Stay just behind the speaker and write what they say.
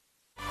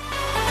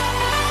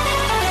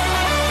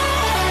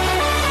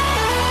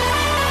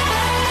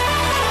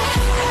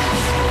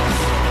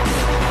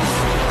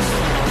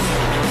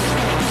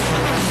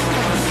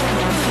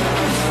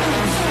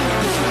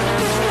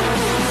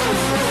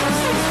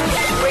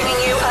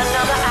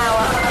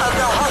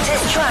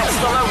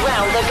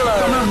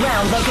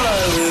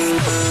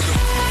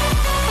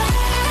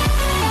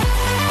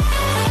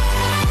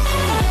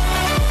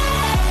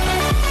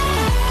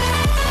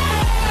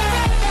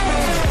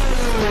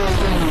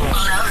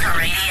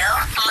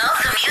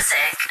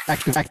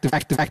Active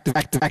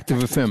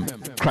FM.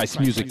 Christ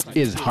music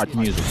is heart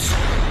music.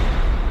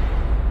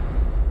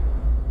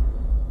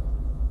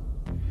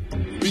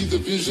 Be the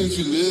visions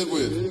you live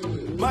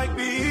with. Might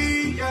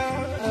be,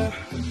 yeah.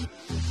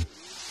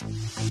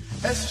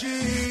 SG.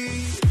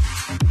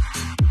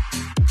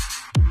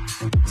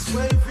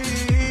 Swavy,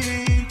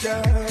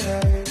 yeah.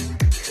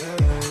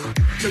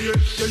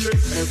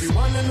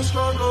 Everyone in the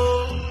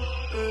struggle.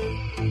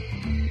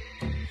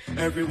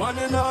 Everyone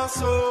in the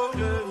hustle.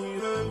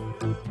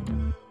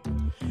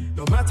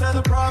 No matter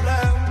the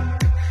problem,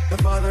 the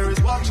Father is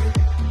watching.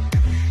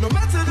 No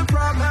matter the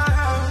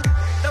problem,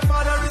 the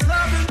Father is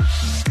loving.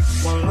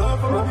 One love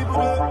for my people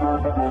there.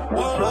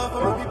 One love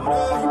for my people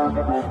there.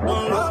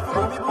 One love for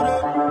my people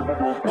there.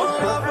 One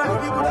love for my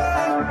people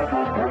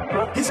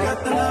there. He's got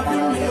the love in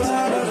me,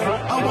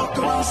 I walk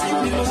around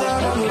singing, he knows how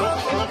to love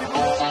for my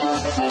people there.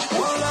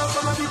 One love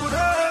for my people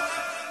there.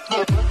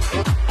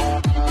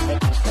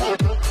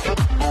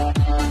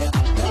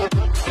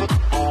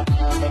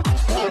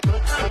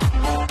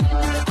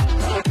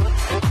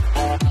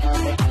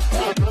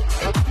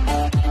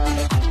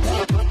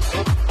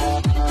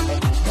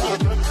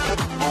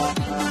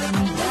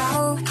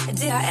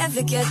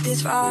 Ever get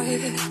this far?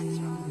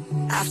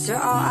 After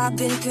all I've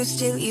been through,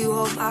 still you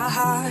hold my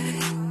heart.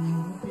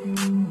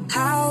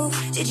 How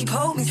did you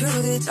pull me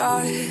through the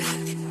dark?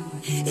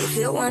 If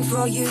it weren't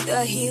for you,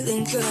 the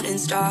healing couldn't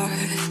start.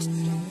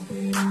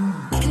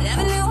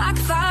 Never knew I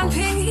could find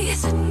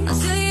peace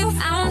until you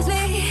found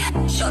me.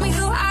 Showed me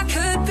who I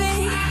could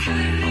be.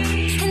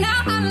 And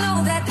now I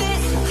know that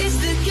this is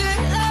the good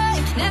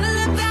life. Never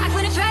look back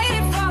when I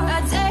traded for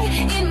a day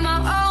in my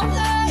own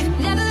life.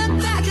 Never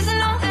look back 'cause I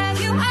know that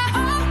you are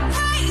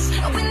always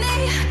with me.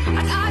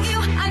 I got you,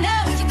 I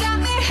know you got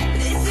me.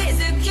 This is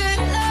a good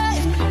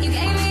life. You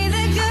gave me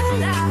the good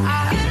life.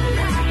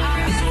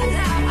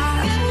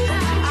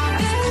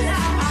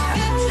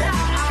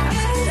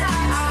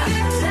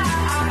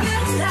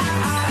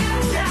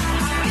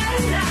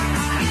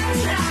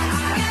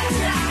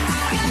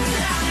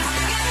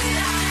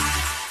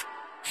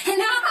 And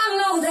now I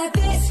know that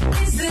this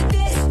is the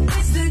this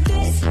is the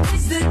this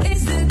is the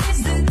is the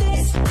is the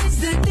this is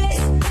the this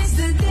is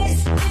the this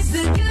is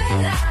the good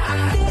life.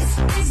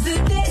 This is the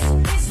this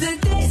is the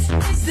this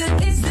is the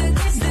is the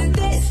is the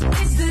this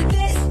is the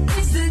this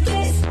is the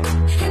this.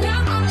 And now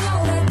I know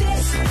that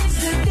this is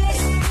the this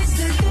is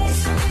the this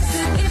is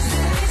the is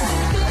the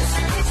this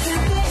is the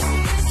this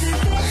is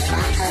the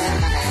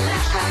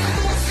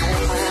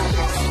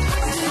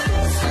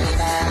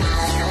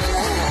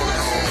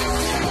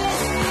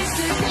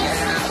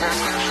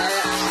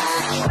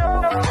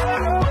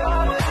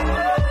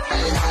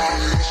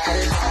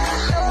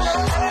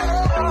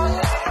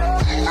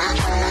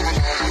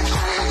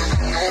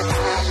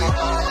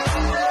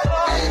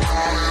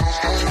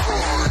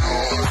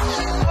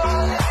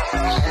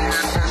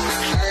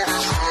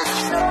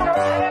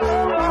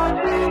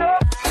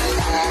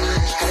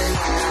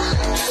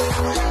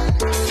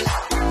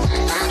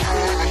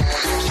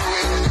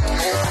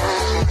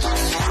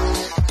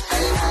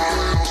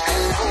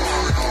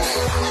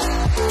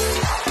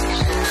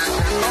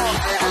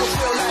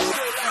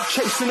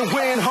Chasing the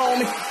wind,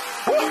 homie.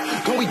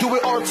 Don't we do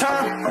it all the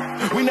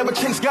time? We never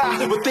chase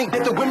God, but think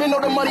that the women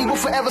or the money will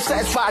forever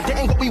satisfy. That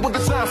ain't what we were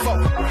designed for.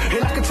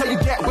 And I can tell you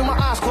that with my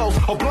eyes closed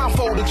or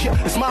blindfolded.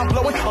 Yeah, it's mind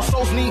blowing. Our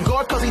souls need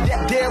God, 'cause he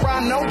that dare I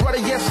know. Brother,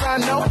 yes, I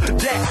know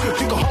that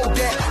you can hold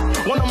that.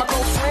 One of my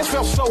close friends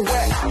felt so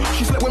wet.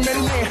 She slept with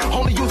many men,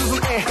 only uses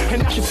an air.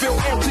 And now she feel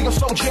empty and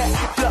so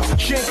jacked up.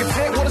 She ain't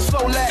content with her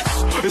soul lacks.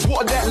 It's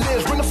water that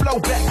lives, bring the flow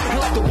back. And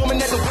like the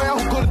woman at the well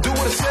who couldn't do it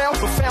herself,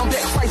 but found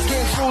that Christ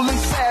can't truly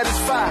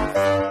satisfy.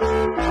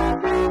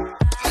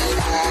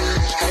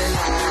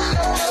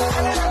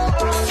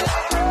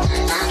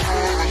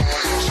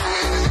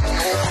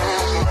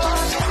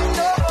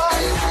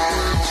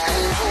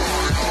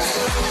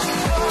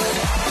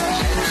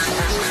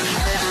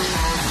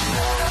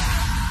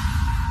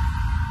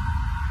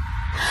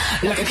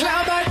 Like a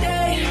cloud by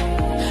day,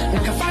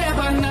 like a fire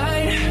by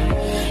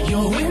night.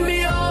 You're with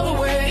me all the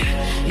way.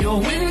 You're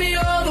with me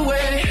all the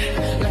way.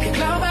 Like a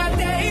cloud by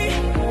day,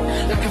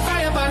 like a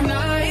fire by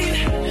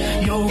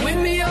night. You're with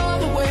me all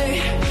the way.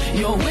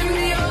 You're with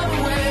me all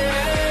the way.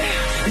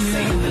 They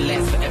say it will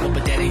last forever,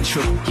 but that ain't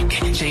true. You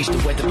can't change the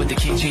weather, but they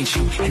can't change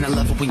you. And I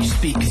love it when you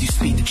speak, 'cause you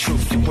speak the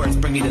truth. Your words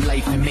bring me to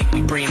life and make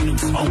me brand new.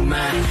 Oh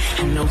my,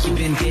 I know you've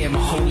been there my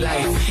whole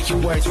life. Your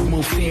words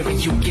remove fear and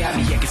you got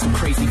me. I get so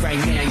crazy right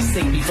now. You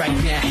save me right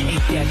now.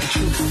 Ain't that the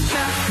truth?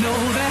 I know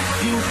that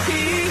you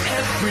be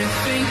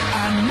everything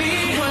I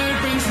need. Your word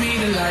brings me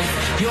to life.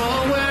 Your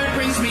word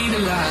brings me to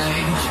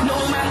life. No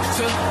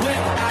matter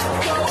where I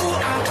go,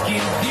 I'll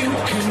give you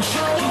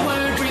control. Your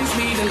word brings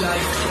me to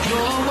life.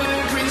 Your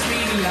word brings me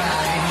to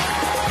life.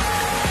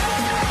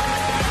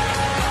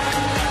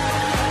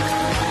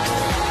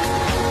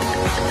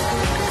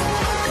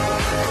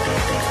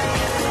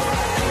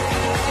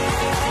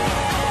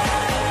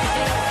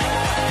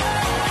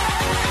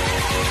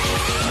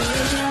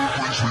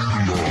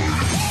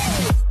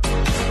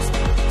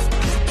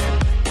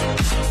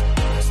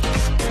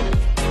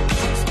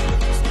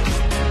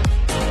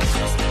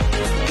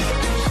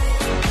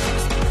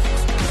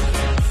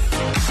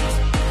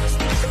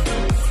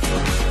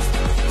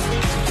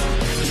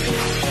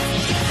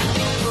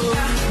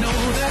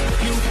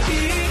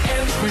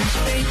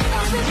 everything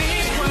I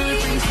need. Word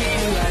brings me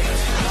to life.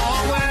 Your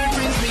word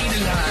brings me to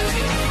life.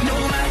 No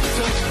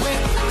matter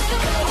where I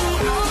go,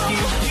 I'll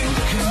give you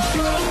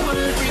control.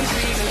 Word brings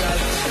me to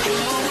life.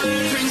 Your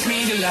word brings me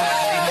to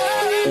life.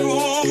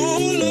 Your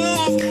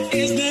love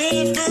is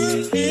never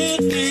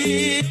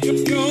ending.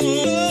 Your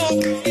love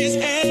is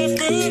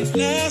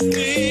everlasting.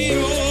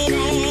 Your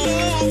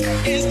love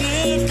is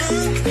never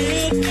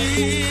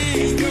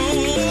ending. Your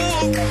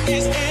love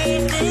is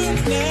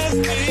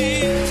everlasting.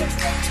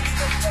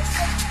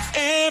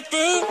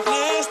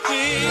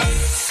 Everlasting.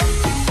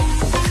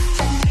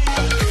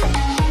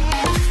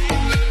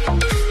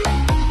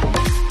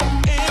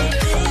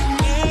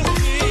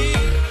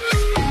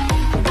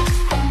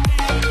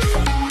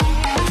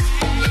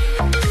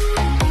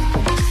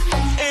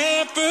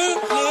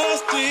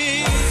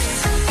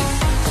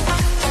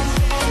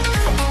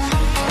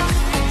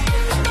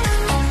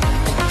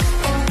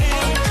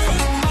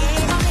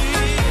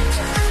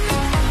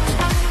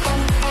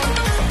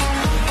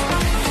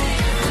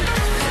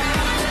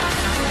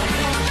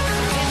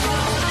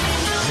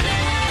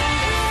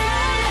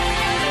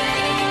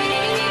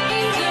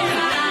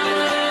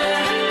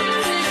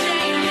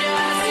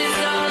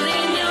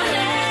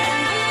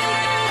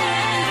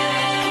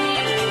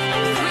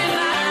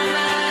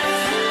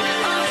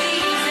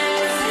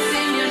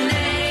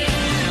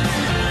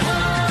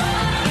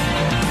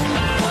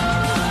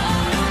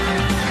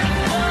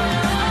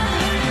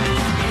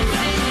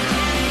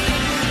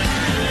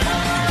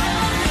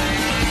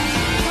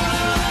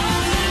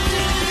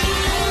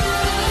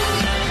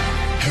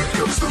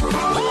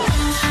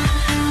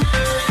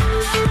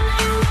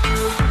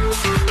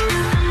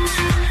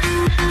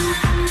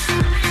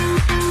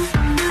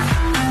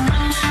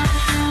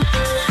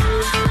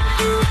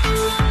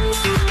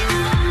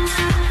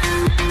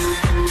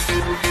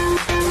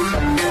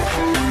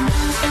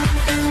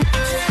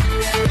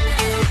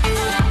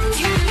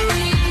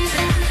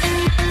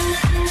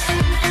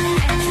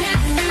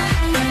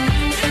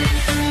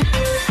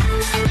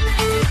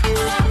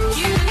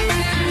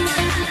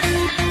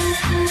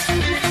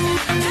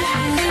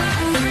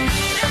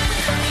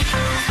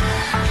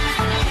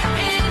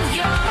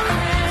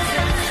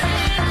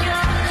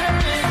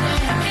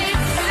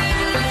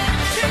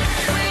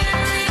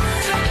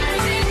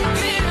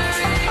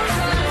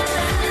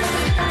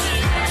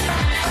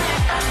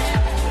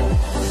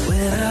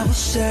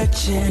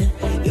 Searching,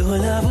 your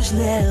love was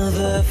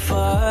never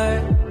far.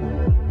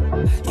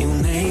 You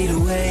made a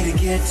way to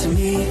get to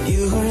me.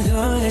 You were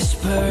the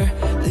whisper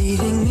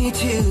leading me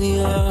to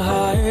your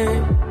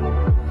heart.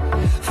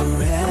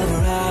 Forever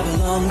I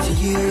belong to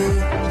you.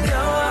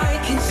 Now I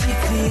can see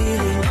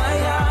clearly my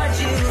heart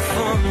you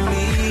for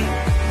me.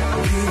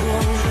 You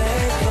won't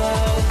let go.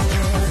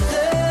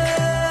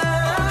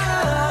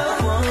 Love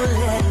won't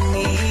let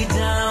me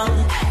down.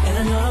 And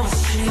I know it's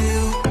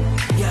true.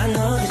 Yeah, I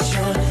know that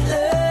you're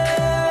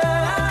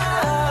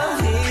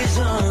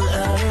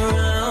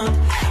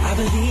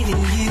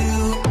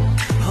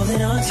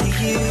holding on to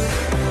you,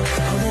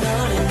 holding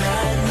on, and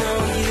I know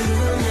you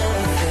will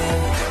never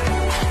fail.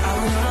 I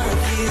will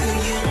love you,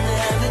 you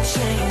never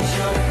change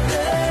your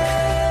love.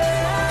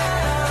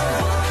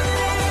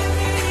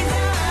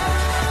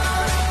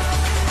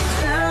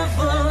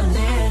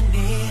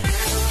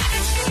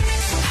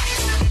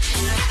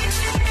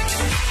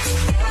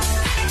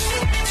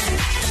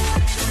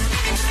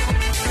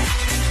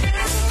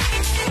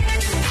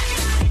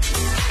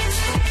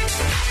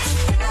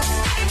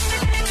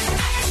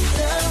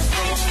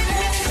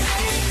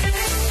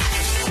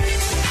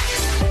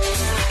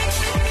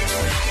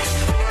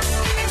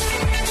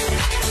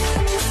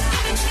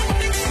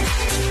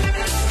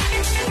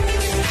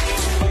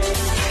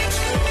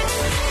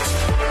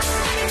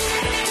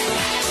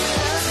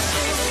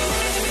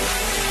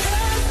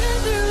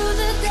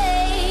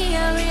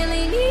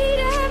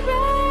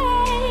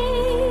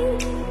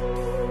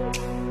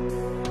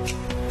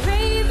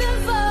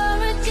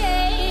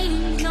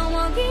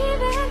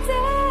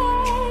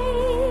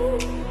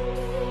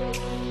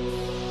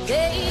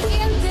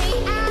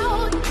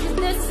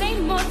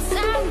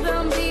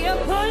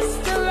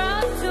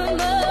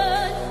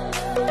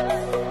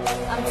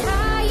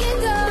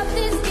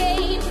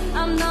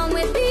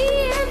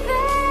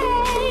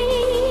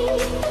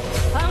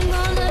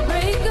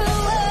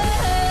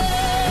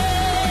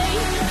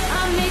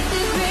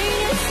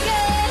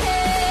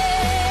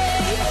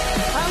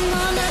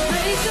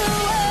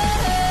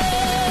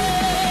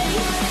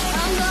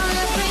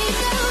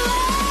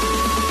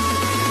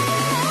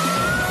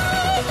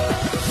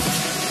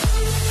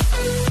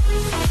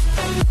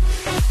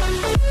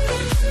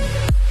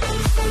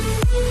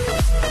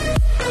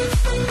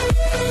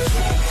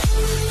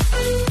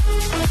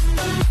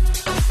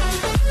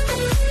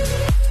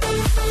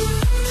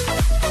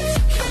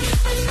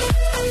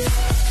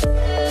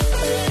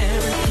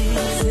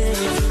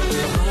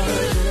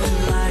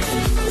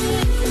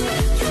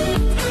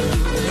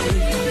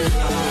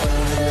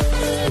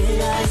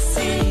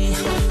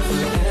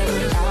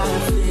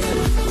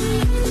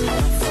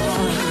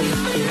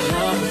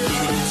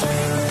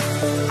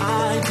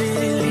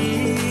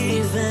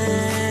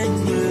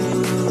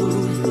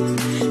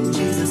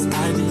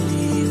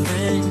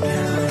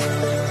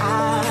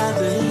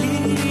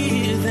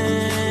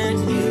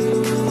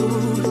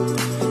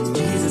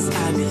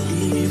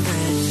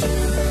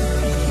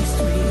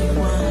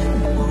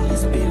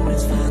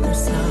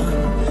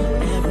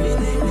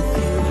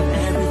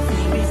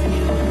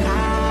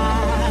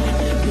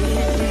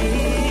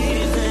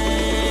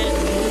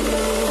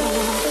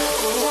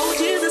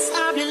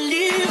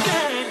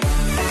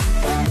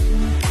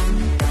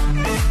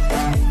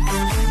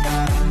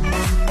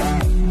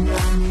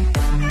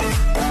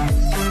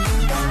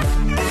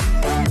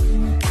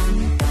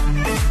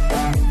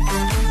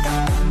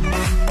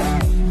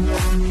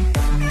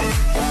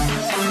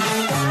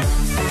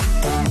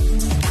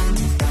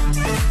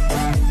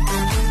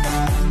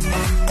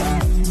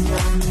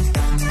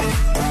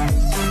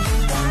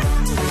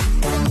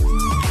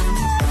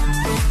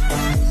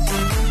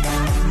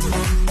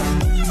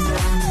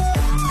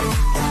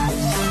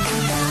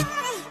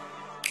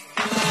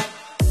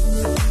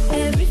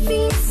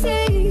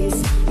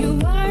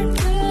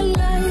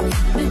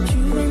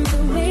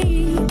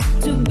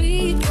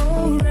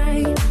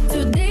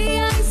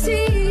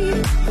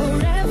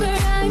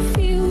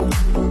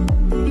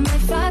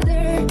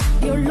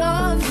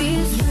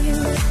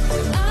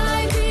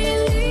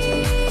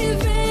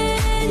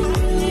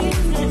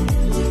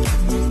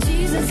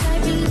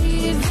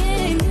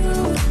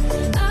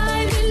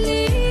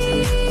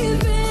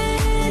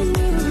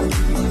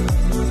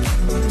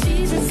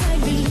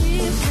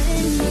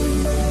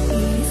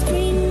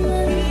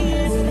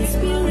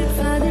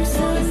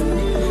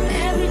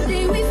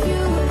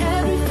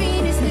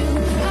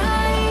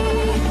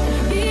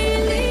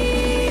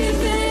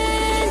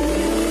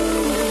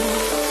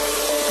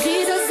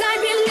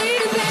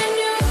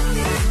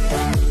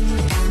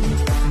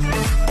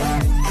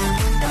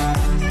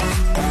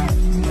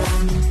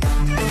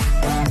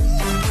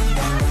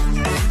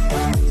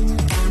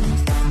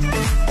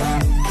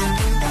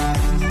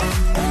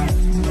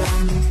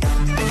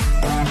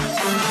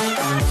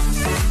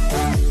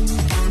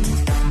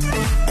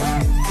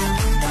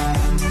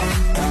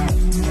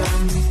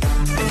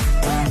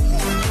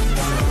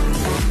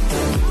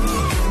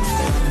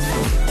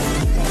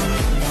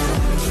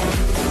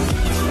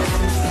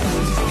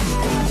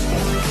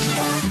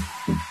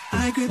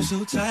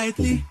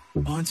 lightly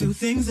onto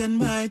things that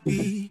might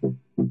be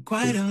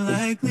quite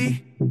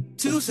unlikely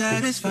to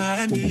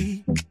satisfy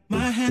me.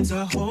 My hands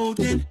are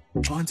holding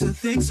onto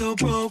things so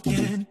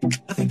broken.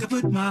 I think I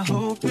put my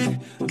hope in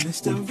a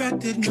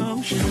misdirected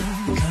notion.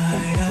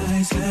 My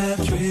eyes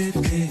have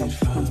drifted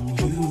from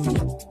you.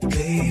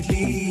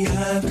 Lately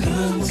I've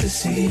come to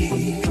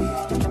see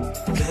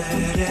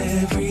that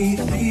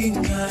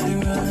everything I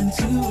run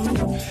to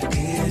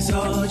is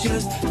all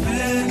just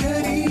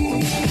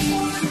vanity.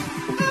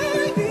 I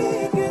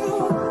need you.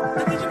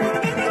 I need you more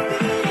than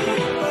anything,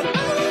 but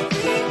I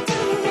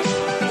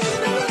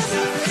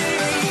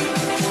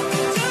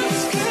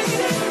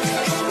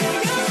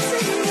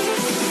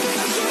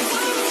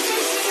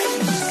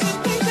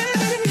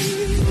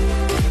need you.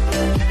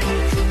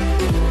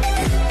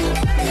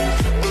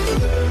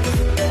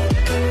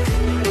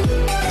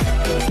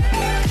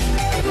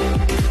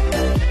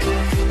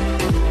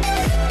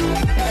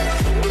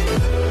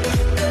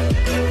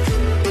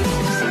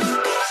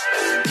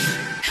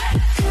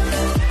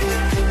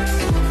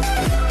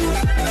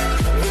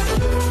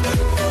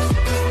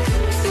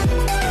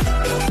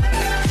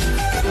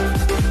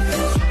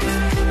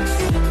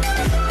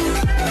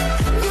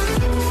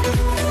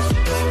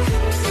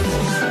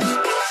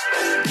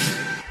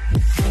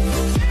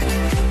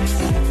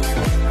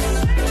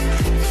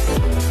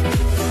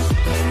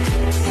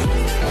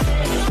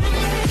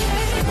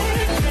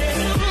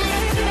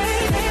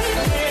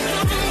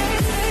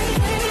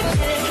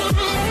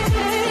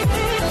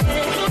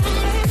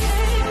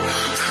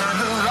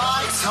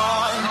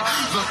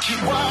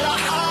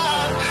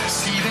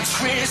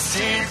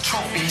 Just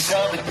trophies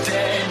of a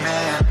dead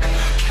man.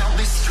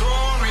 Countless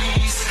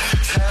stories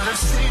tell of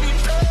city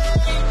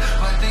pain,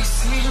 but they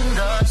sing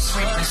the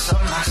sweetness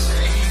of my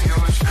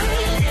Savior's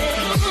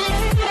grace.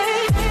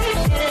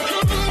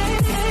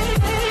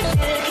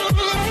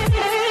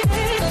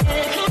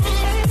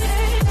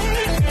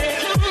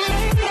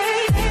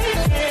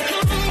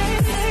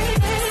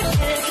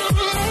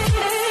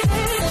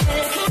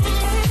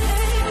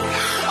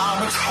 I'm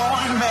a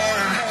torn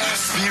man,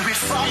 spirit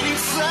fighting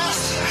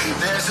flesh.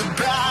 There's a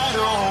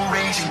battle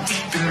raging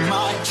deep in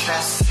my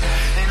chest,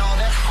 and all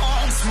that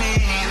haunts me,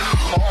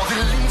 all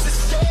that leaves a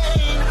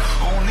stain,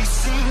 only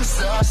sings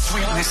the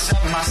sweetness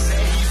of my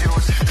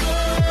Savior's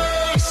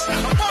grace.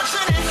 I'm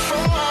watching it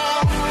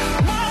fall.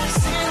 My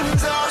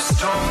sins are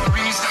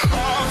stories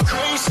of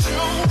grace to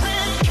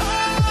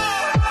recall.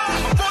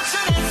 I'm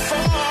watching it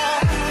fall.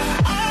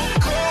 I'm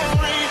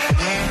glory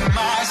in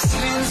my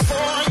sins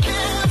forgiven.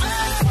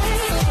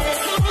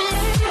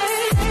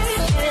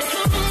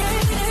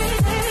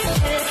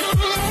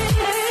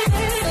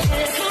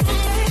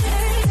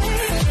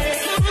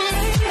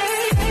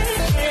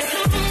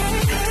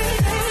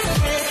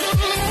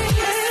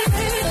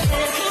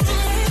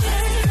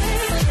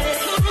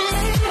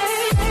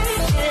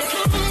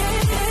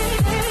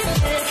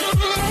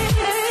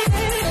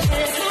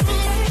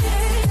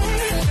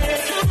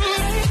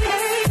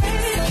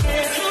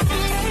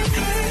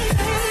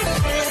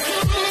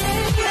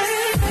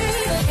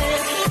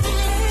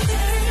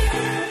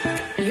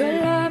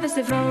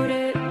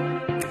 Devoted,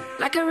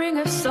 like a ring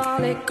of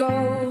solid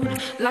gold,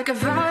 like a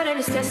vow that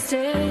is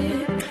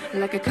tested,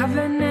 like a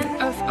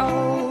covenant of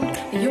old.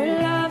 Your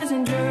love is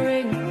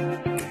enduring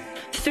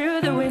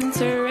through the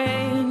winter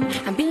rain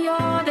and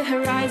beyond the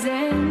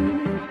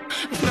horizon.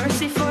 With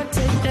mercy for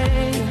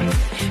today,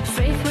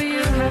 faithful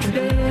you have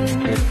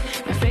been,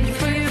 and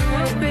faithful you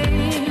will be.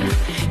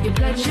 You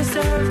pledge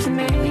yourself to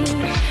me,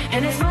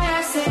 and it's why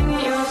I sing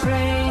your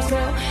praise.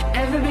 Will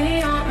ever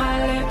be on my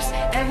lips,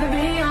 ever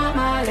be on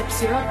my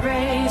lips. Your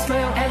praise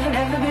will ever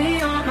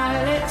be on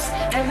my lips,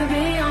 ever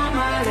be on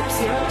my lips.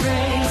 Your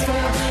praise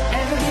will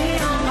ever be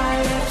on my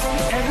lips,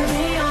 ever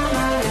be on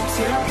my lips.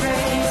 Your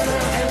praise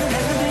will ever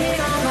be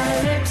on my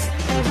lips,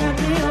 ever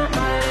be on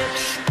my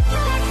lips.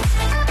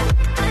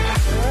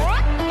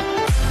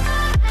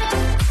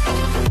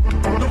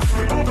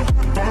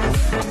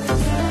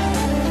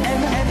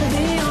 Ever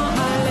be on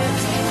my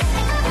lips.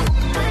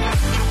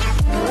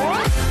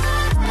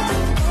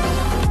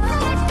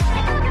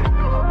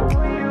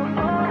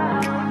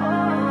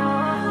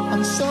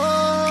 I'm so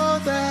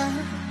there,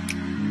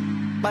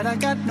 but I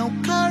got no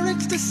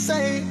courage to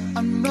say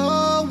I'm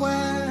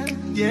nowhere.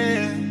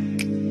 Yeah,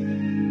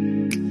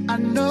 I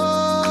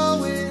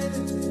know it.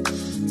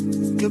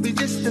 You'll be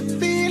just a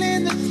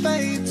feeling that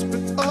fades,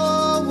 but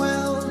oh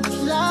well,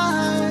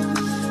 life.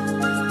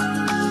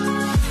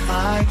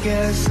 I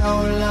get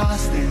so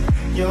lost in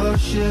your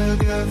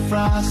sugar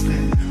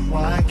frosting.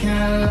 Why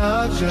can't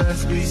love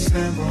just be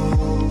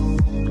simple?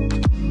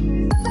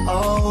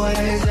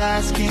 Always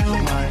asking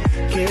why,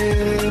 give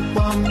it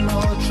one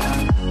more try.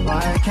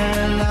 Why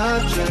can't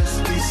love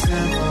just be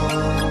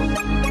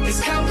simple?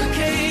 It's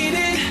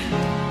complicated,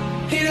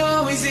 it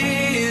always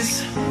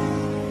is,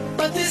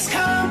 but this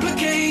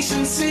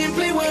complication's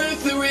simply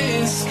worth the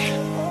risk.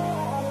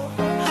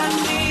 I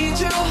need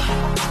you,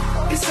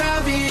 it's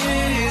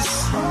obvious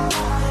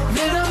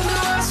that I'm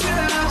lost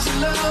without your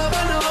love.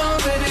 I know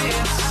that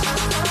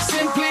it's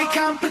simply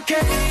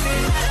complicated.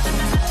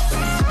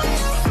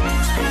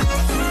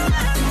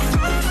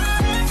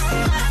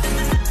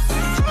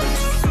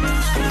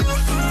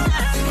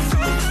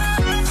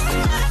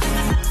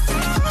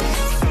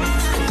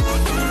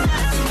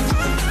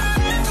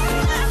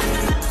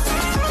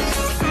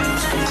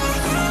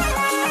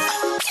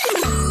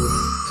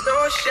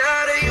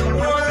 ladder you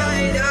won't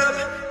light up,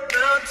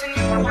 mountain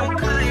you won't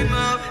climb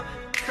up,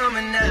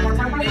 coming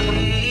after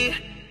me.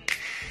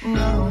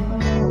 No,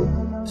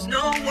 there's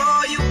no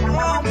wall you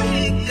won't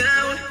kick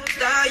down,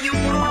 lie you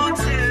won't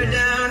tear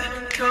down,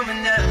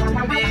 coming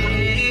after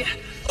me.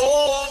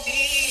 Oh,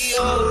 the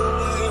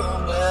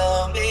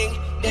overwhelming,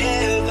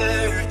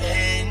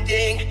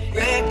 never-ending,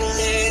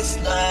 reckless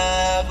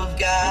love of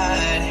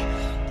God.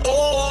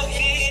 Oh,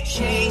 it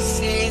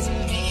chases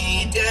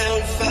me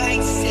down,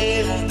 fights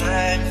till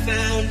I'm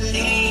found,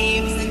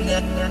 leaves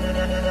the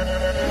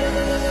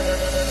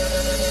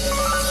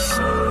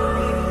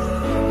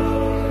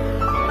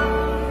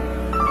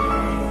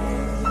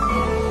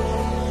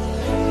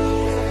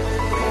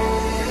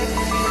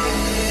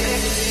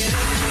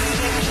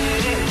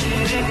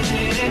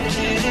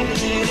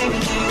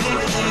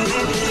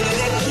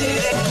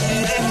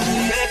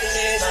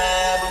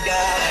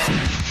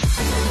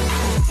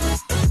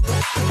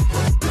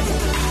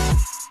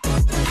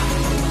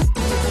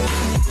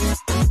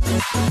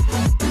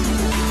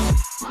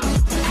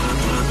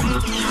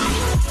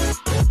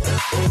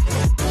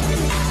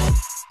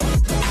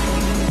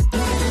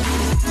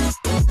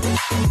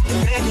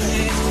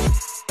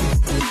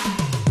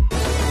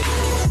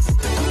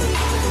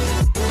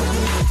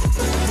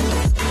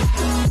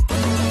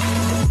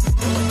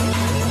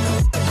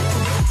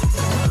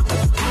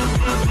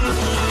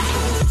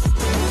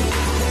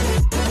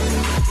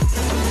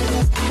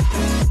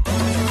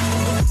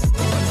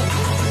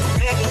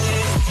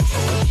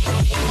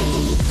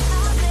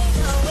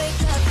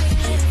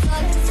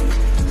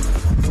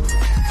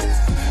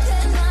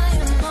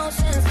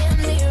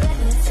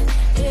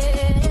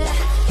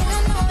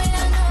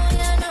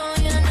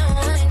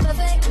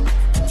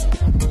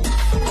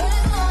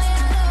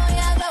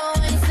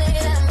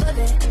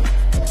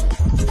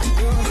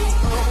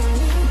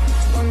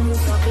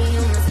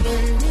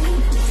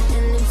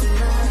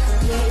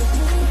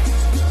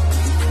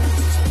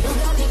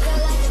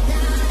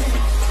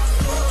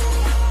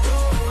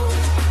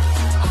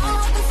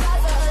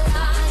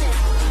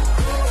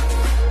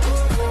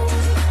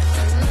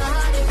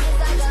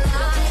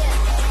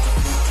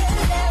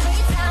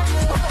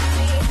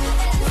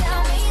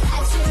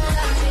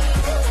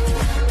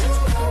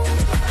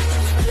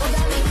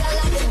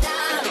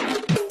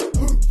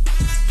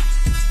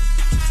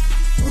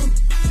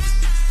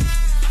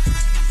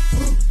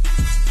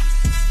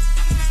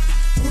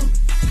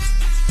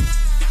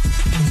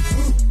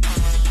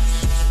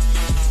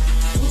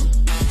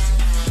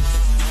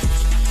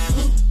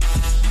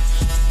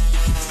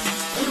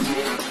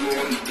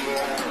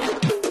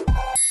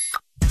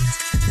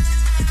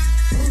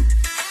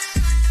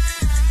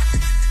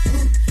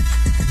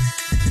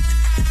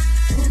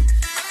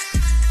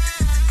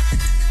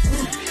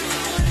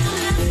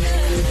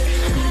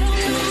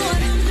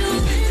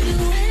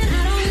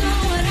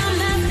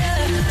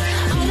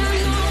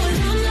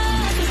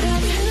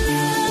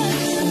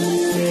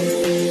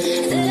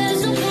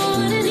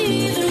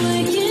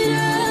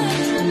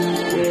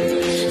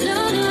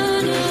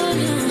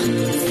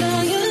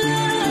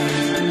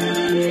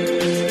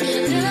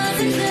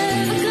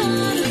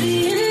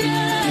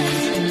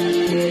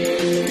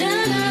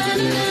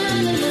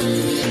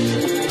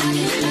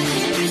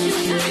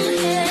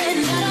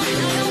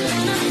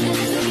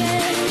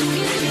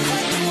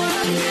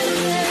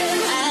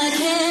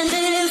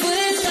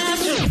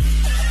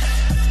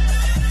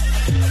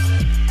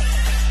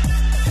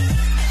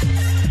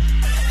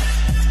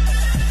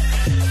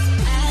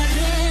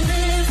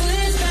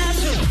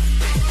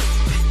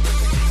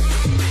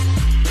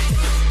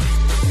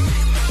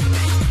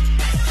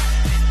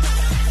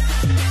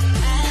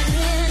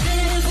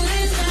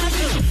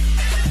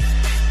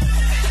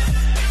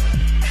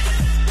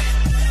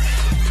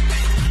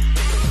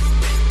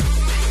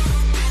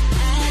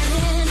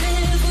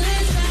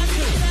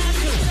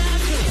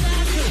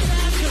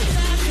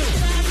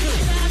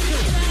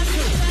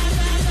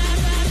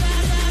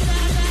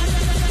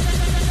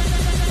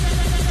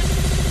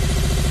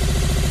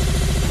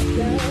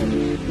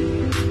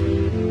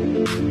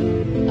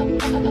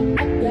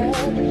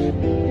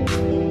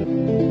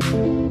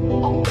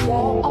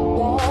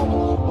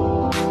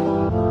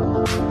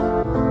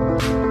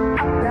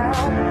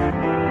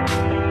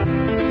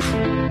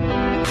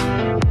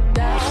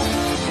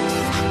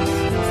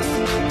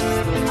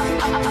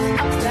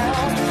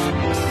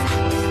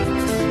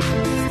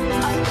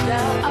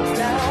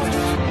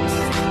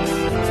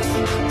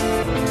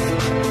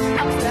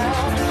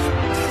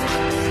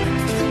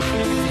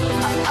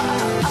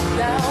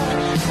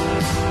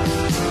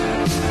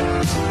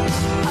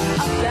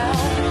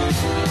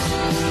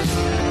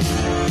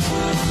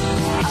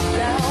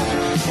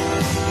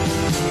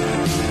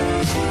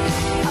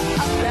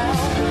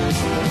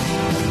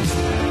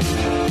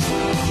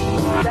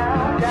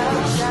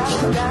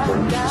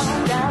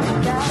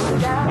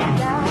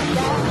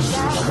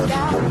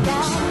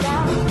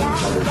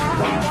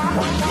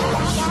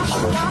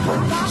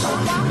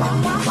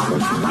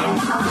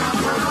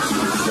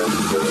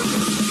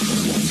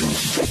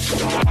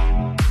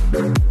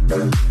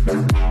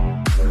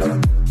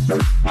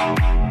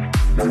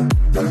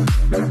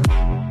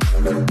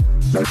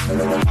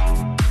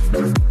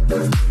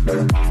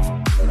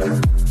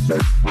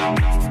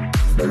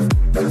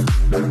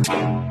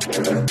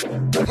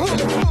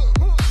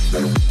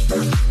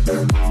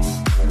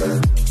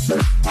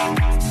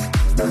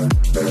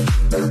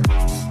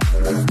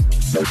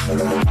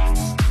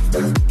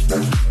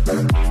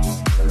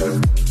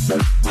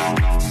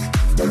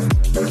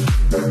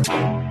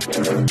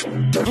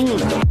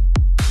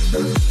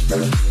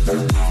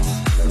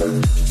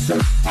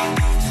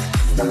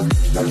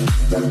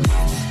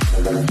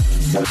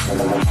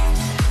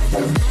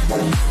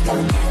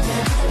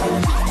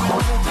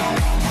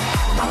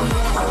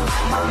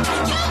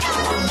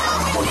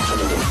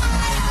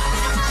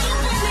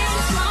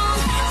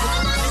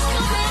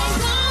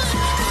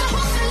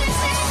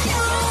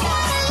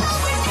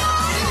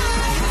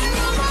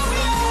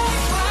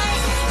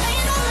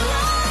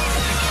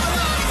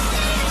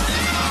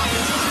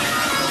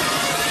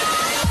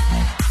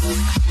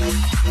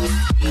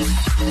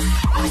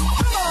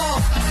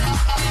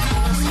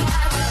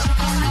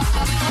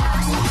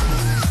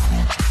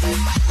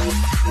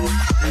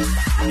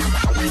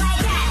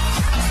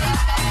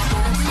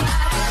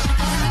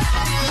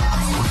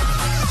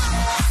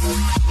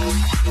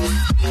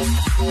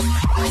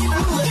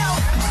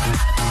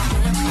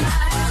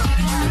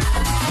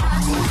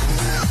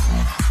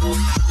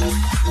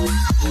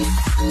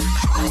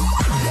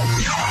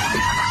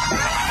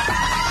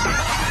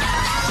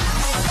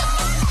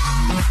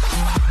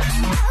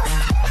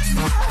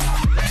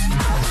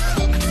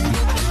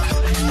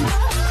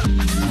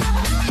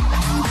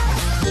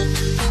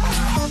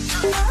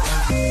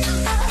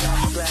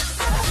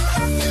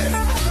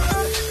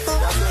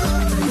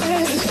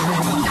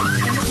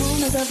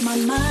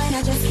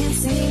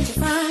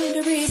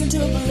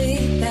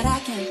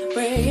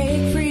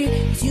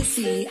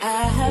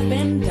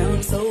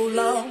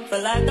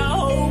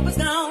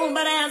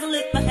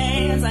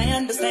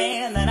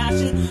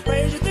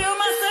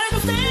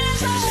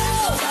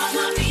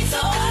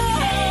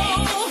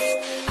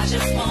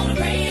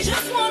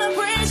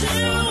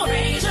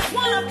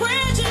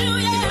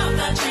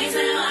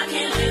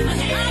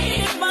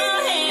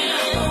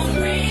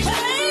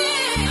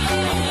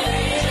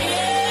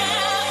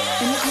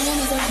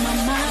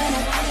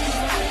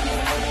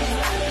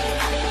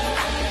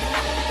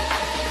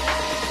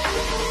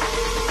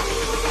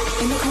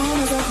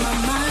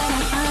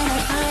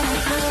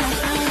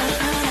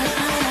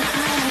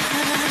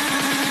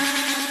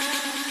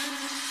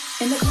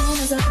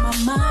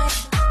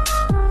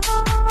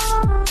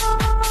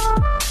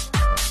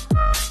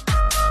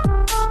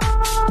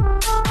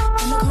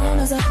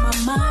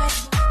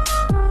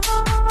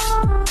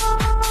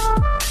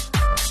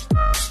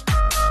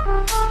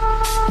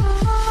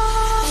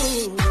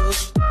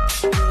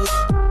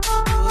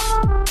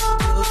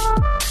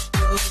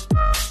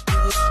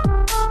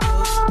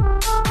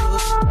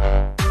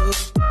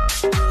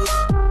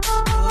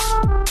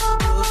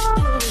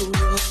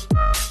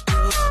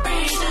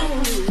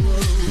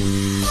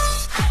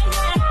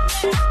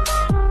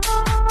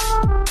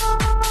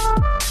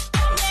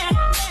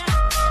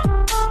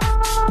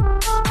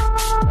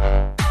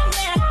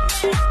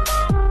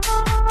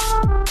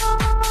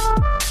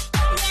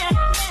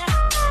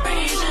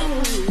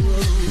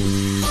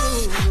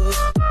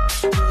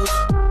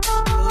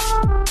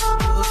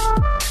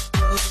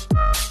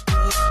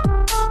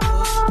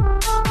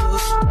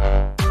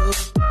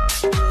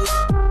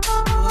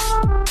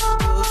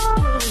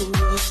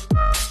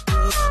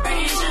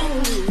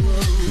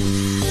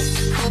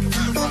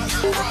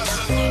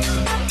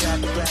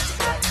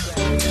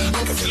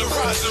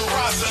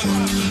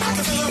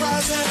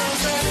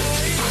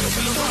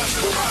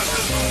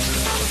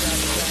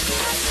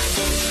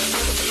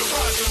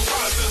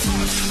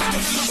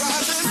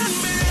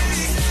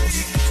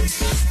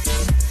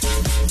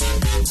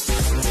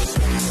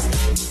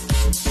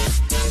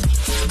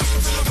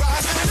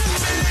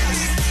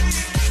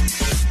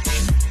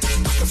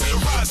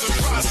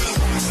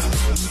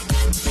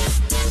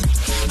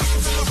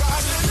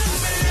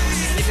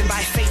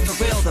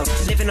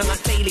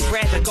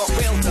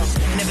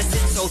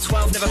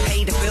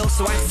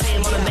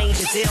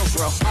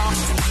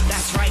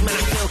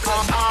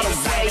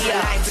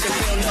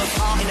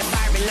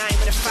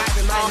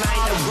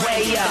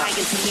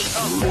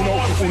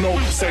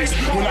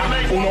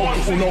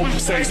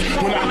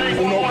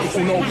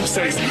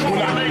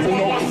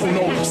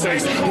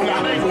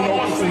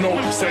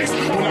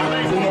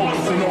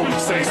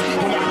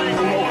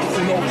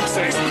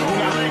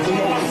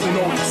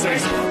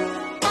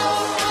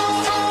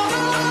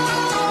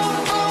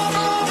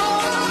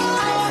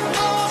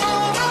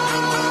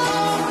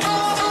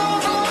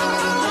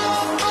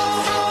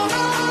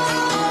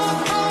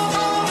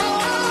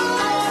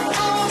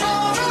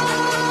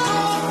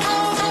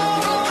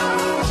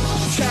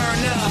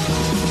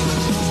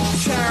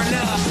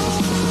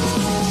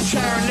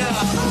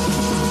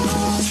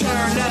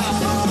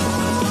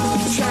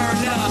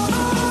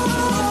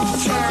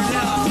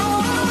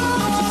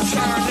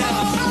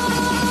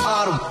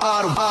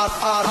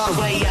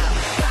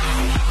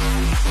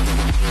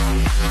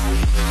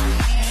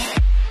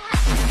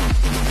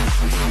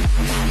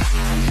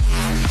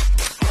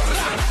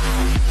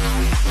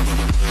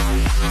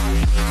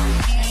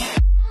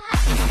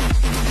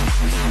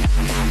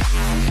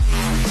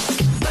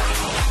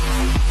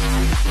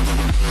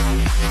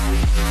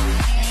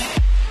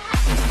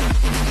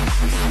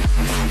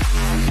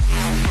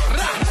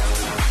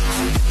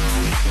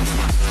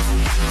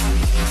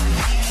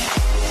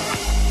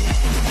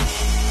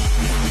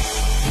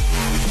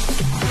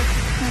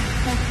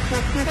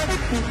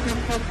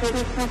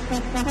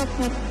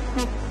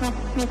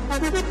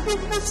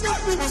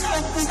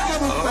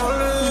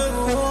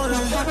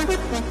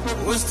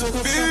Was to be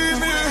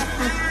me.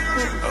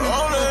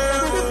 All I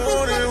ever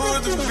wanted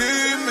was to be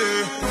me.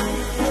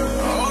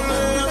 All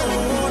I ever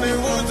wanted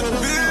was to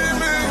be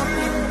me.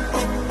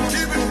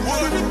 Keep it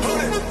 100,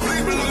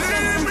 please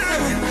believe me.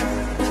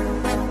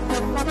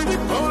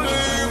 All I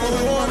ever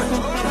wanted,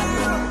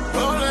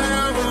 all I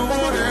ever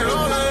wanted,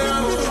 all I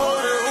ever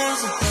wanted was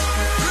to be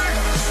me.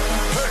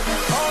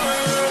 All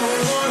I ever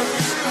wanted,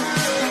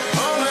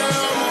 all I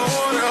ever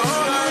wanted,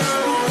 all I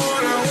ever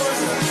wanted was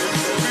to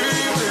be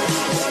me.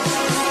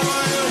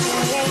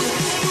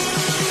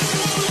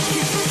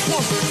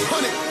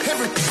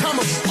 Every time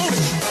I'm on it.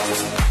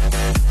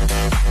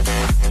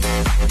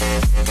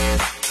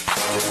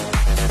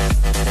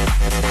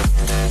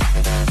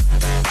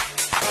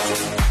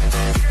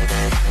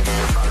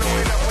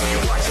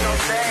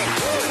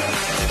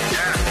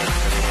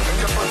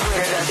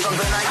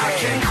 I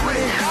can't quit.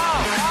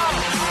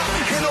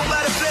 Ain't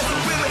nobody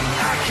blessing with me.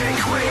 I can't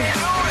quit.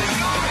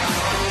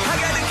 I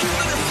got the key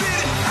to the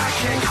city. I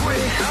can't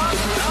quit.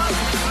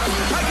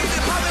 I get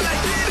it poppin'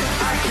 like this.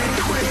 I can't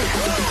quit.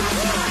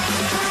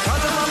 All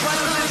of my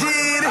brothers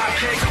did it. I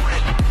can't quit.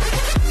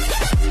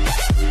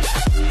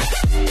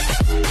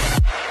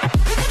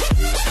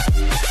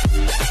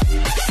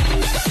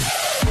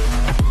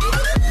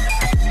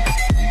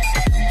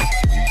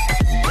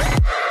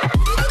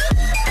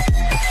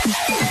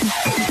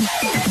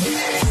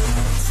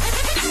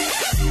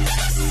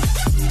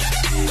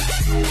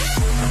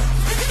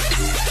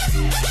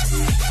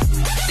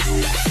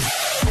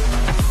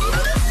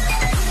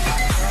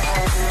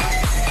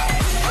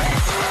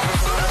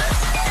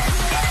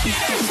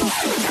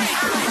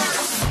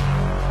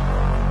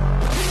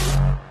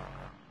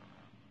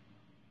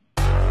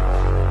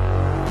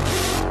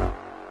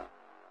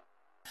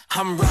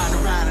 I'm riding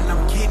around and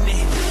I'm getting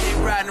it. They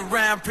riding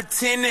around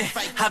pretending.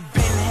 I've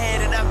been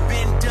had it, I've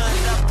been done.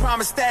 I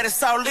promise that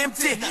it's all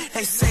empty.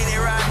 They say they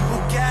riding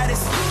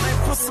Bugattis. They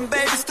put some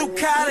babies through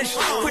college.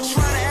 Quit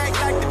trying to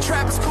act like the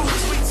trap is cool,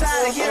 'cause we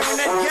tired of hearing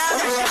that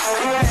garbage.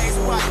 Bags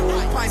white,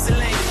 pints of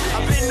lean.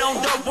 I've been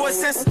on dope boy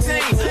since a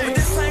teen, but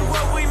this ain't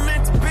what we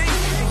meant to be.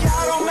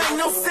 Y'all don't make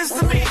no sense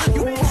to me.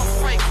 You pump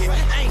faking,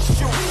 ain't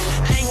shooting,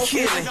 ain't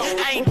killing,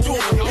 ain't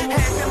doing.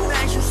 Had them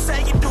things you say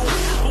you do,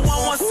 but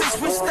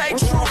 116 we stay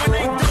true and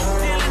they dope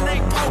dealing, they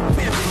poke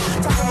pimping.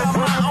 Talk about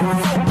my own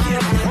folk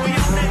killing. We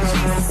on that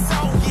Jesus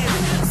soul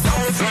giving, so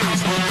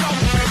serious,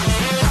 dope pimping.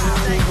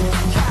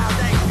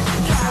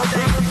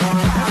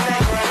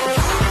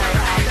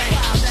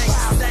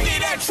 Get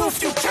that truth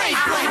you can't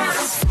bring.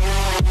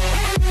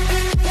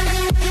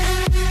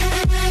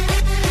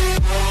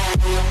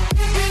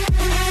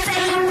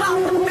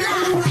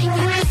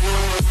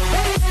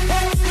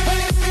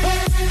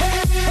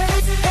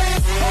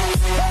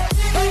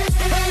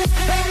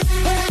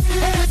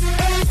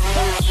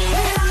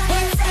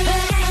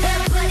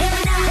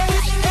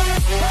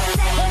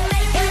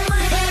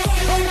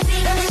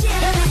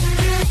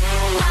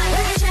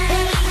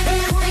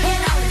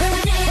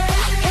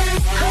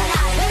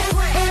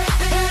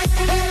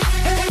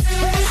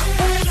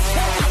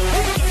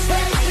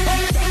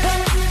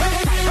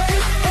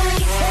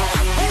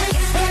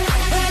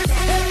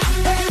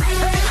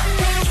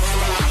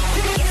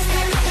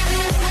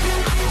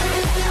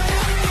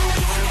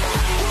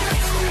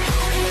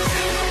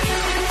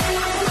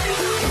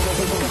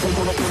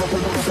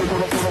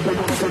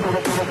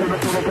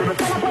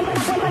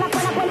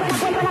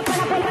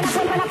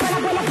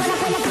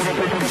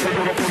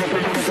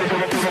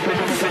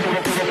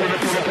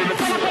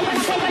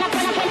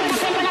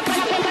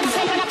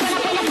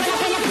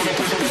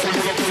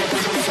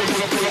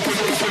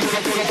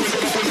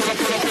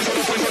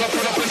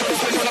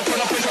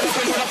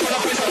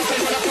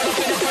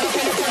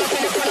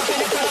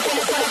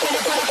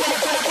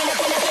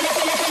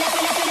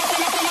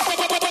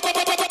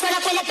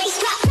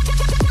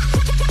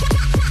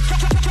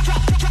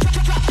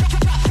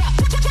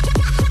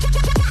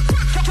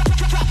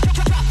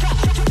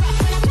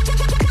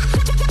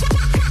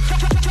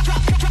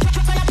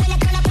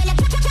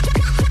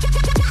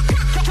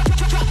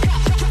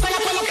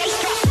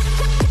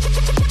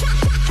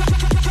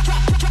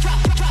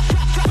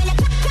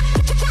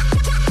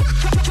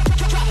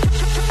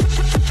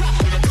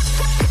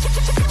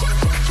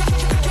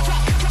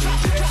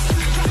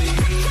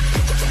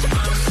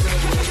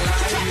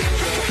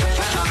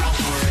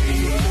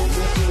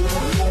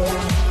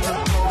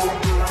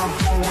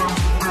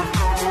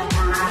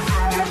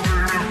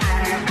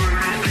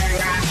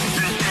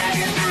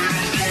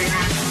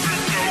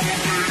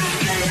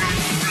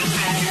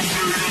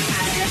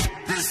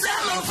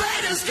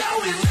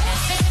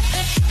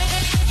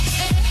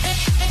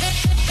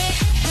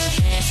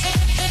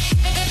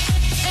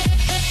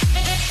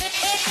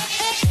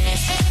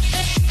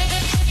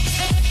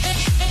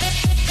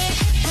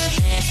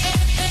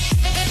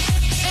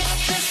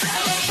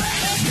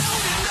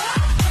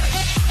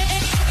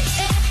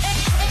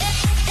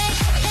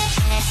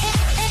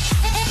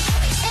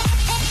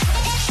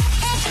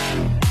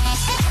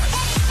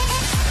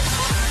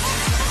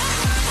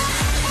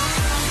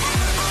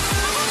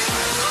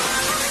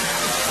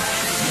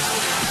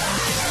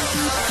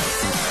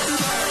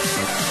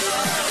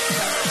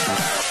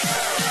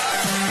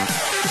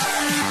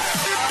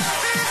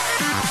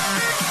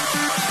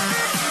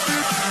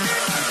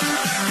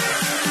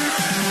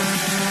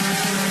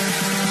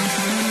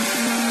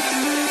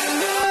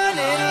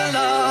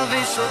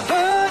 so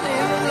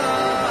burning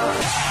love.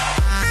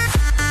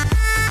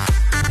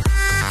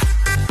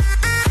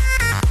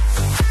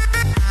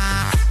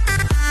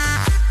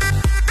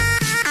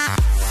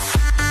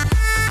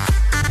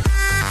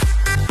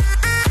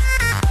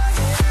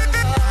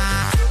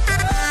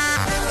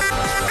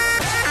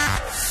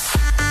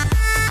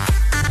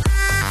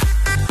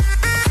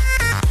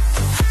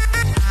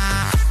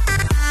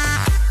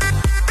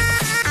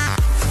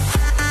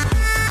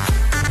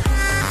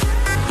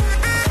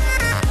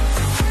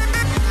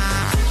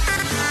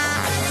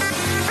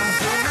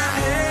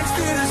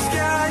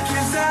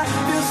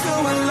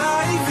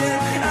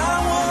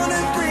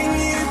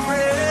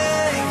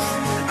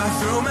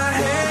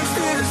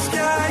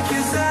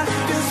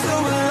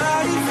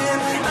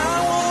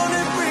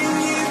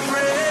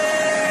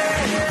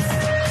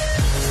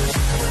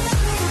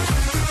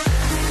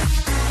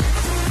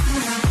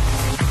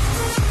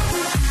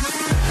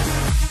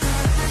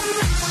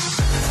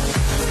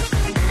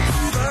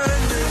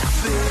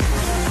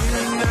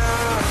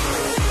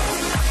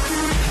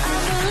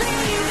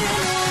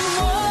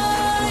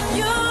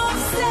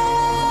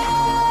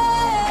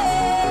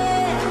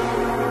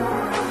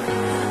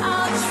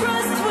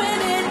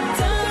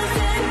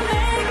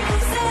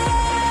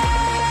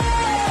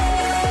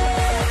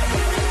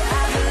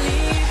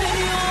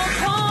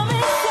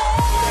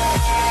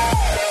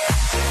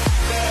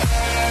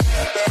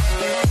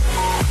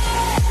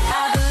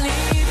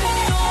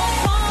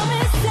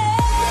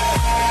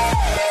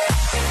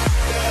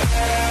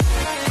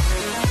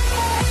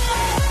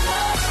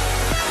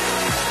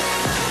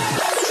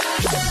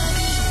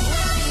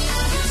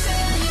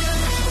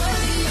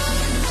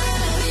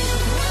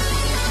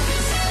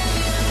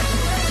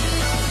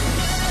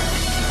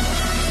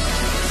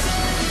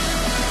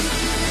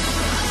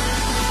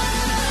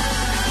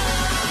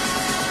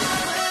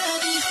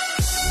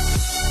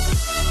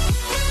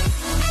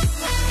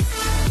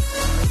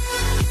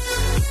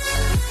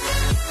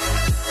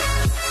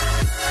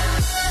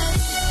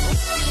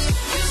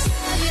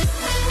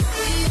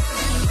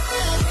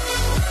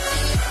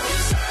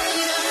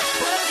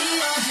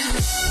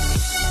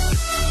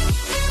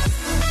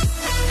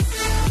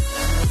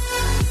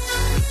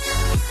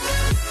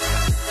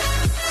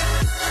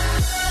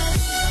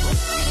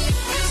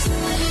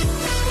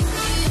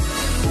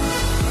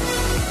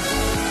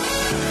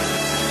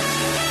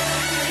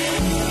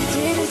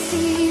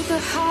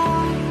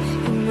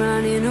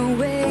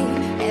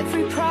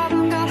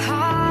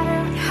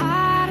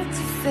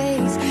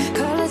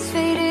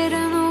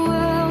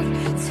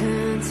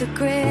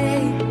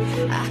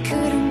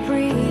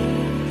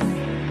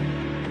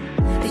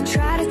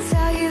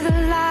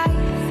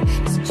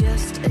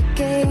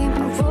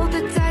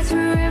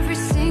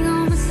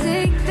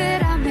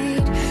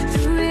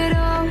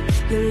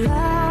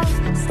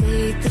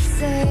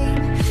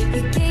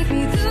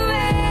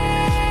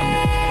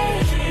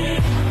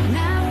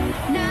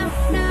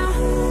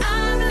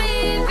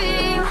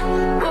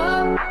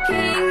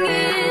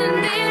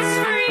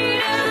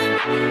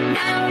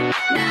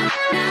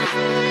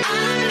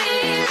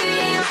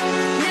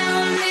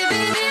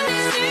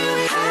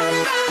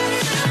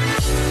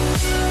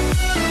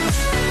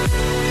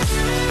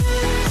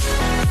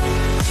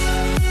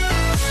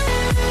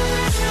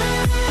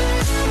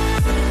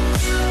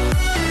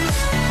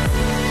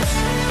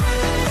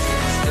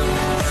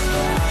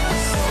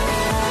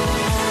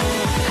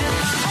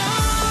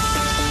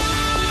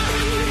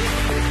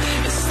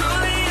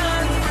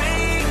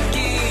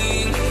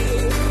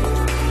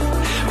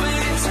 When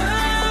you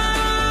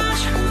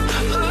touch,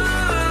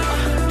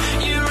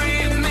 ooh, you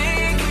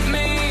remake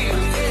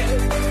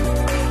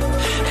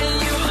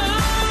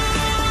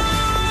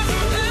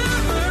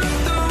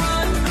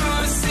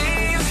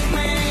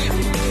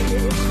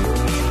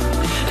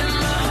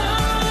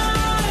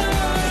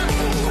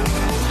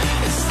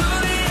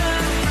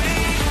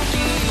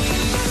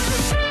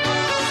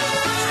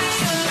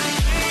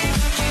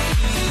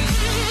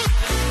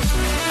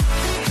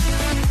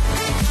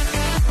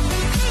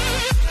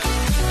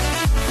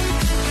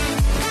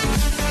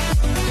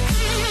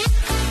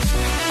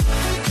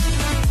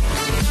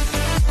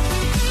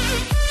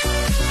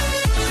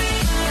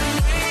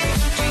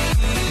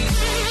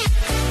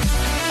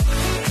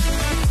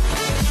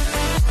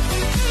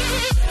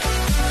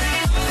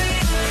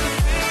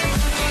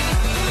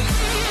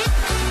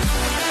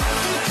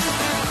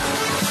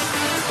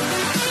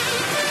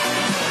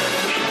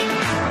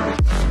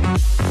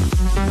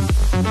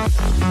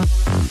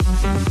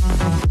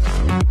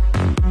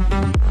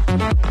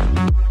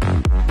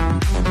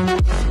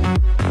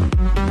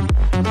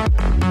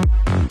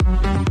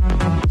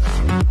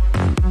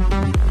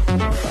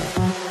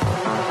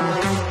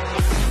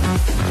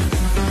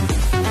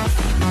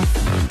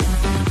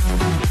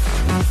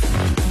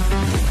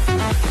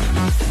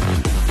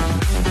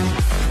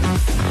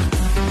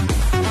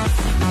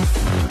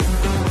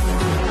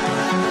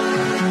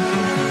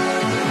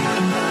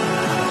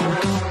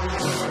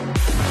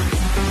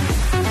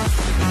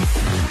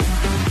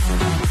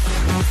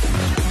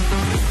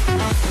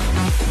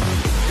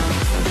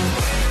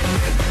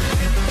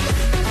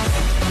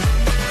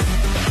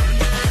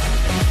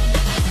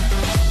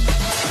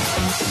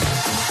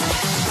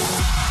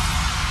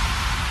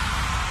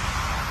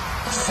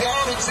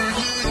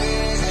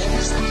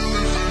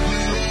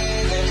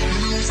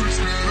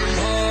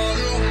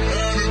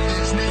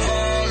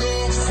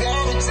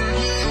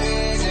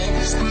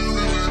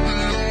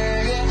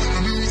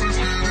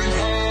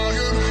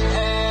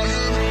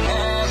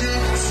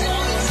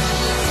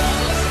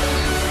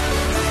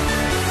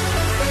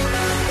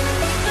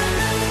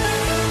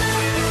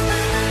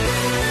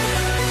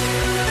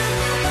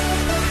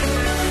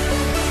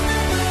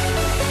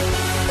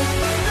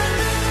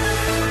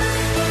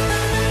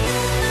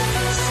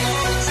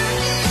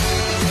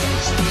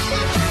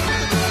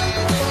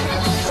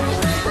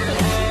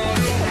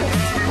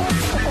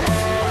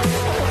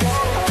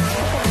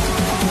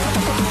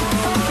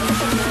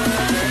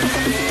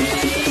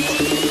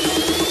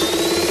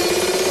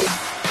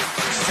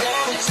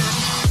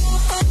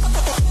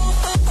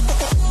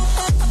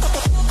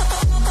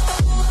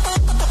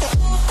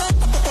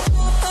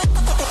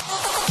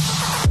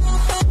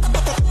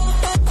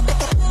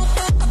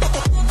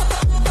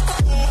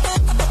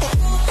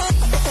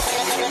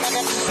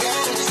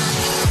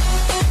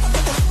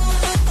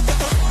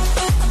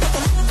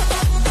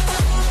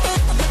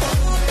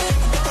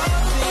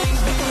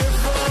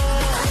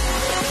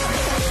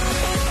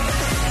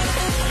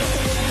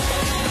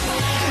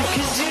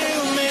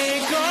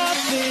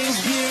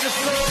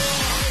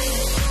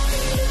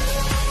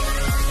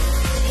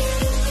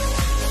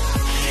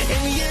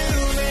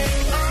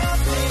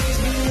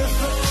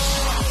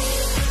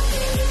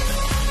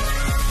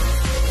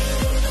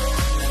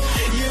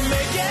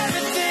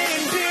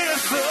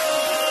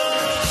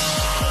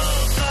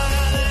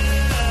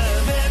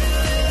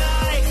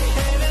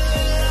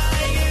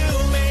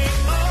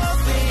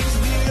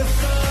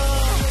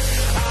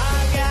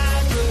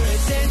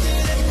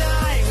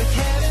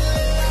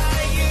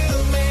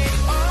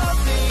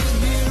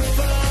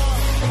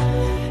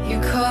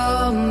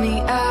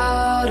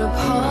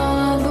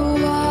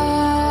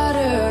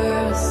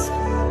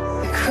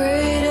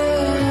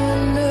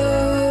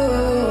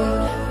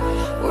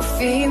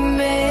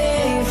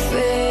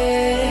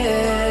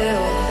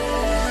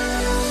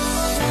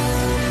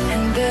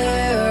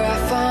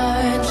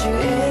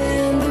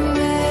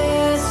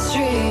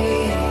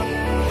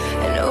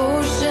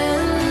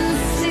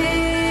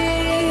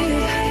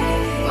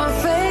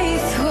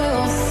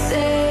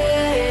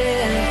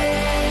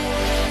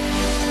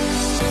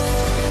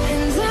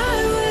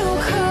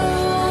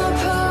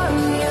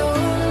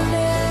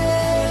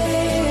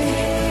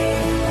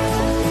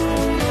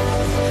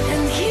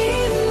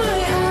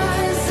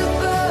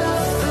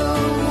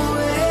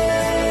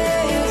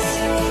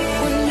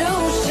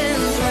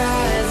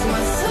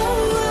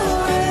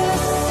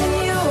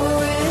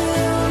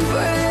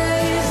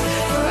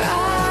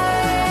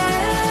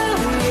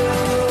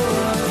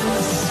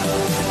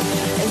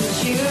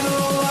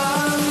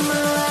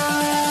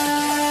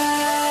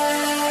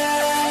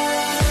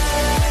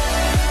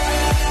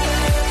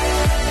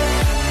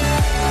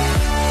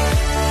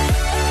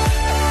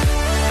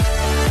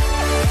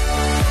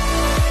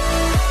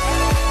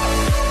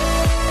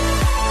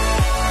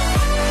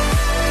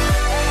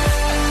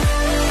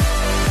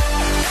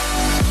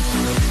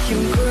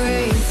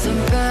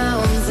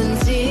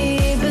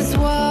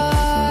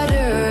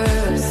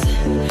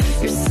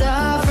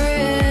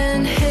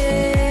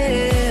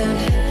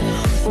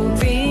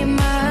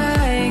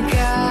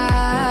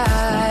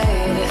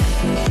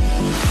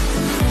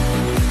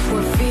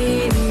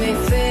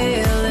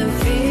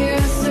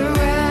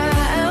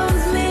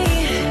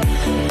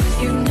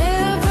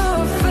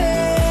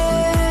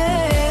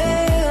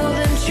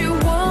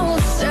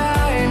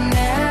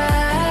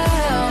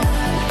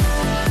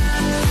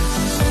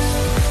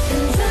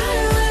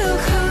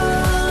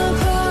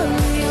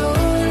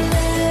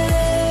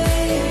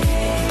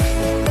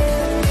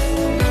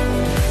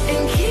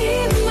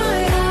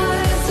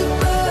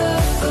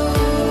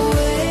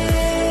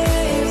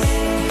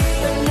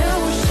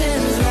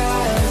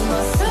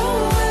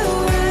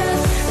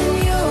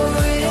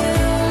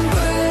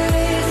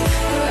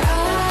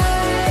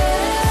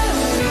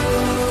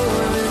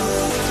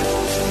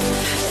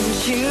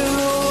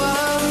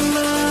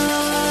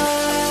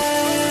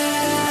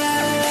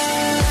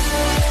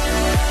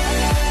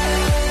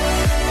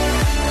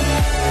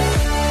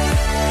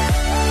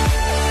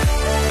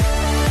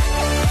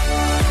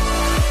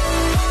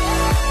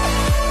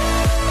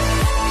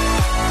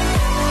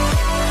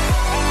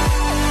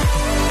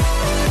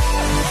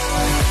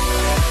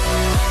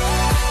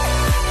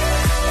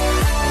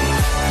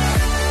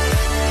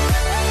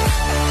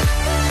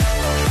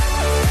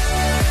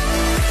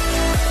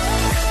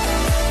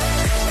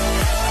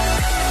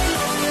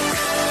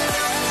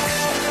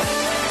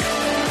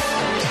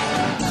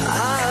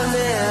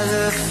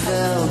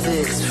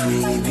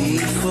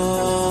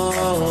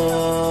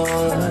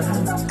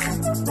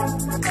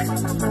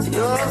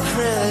Your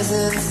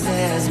presence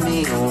has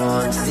me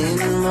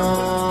wanting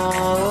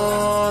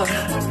more.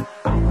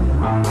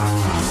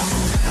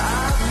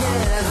 I've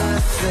never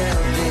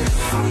felt this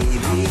way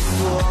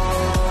before.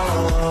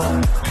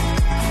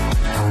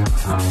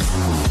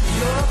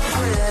 Your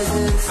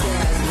presence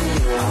has me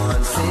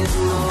wanting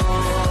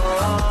more.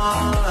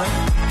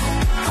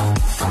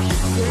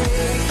 You're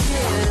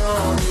taking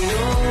all the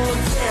old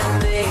and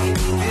made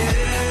me new.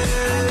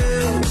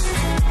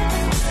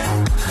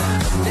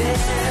 I've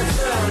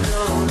never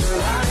known a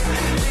life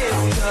this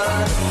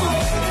colorful.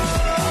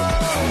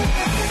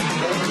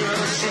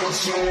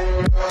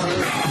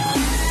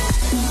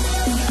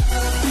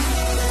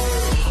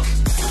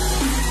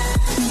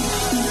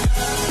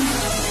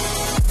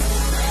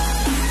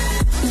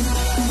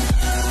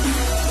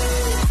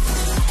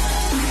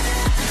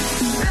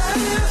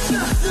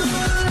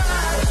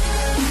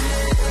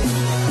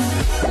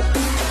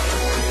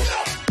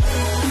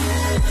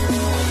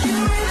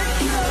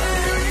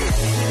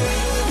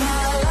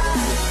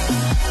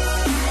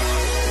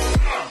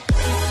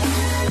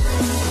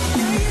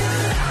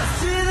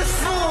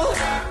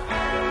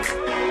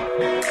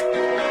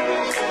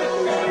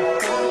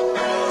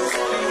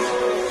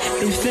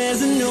 If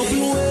there's an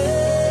open way,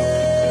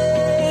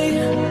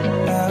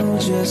 I'll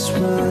just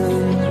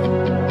run.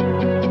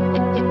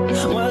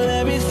 While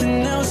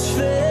everything else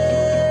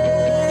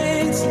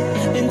fades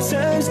and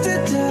turns to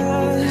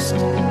dust,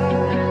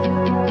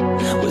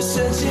 we're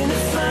searching to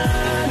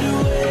find a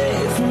way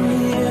from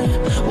here.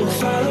 We'll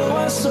follow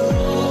our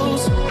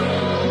souls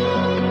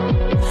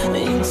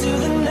into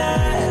the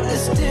night.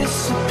 Let's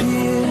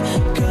disappear,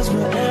 'cause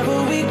wherever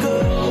we go,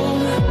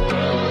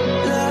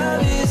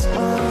 love is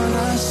on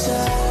our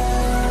side.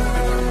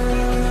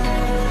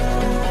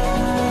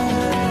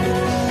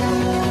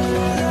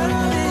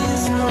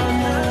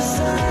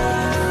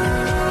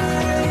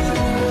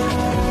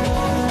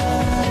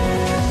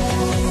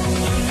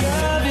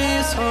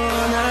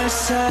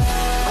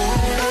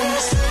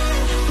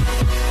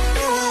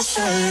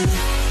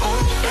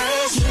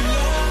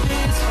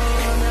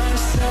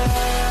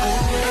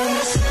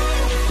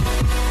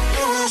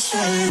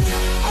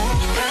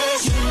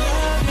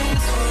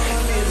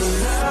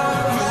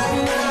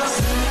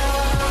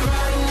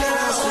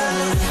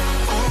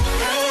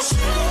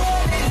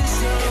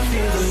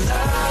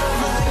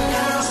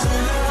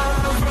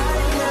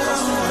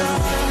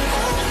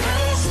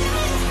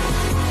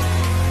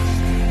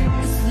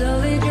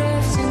 Slowly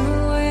drifting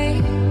away,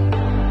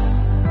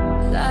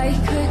 like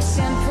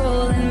quicksand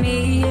pulling me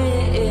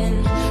in,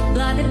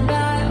 blinded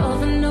by all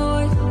the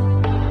noise.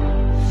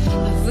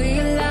 I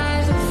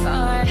realize how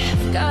far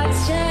I've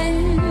gotten.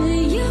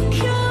 You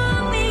call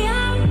me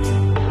out,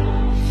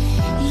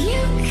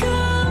 you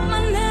call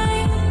my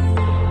name,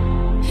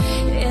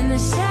 in the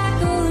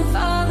shackle of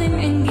falling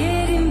and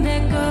getting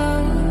back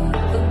up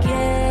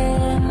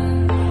again.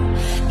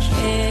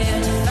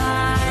 Can't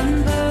find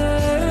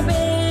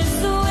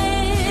purpose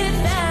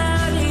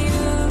without you.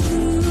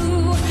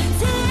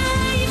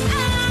 Take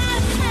my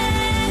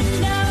hand,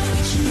 know,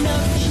 you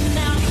know, you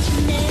know, you know.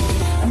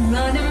 I'm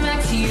running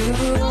back to you.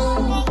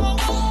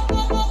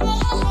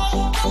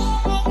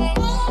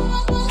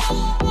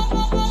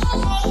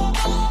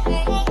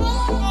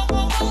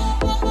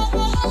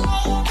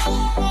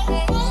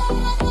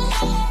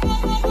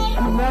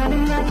 I'm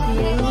running back to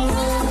you.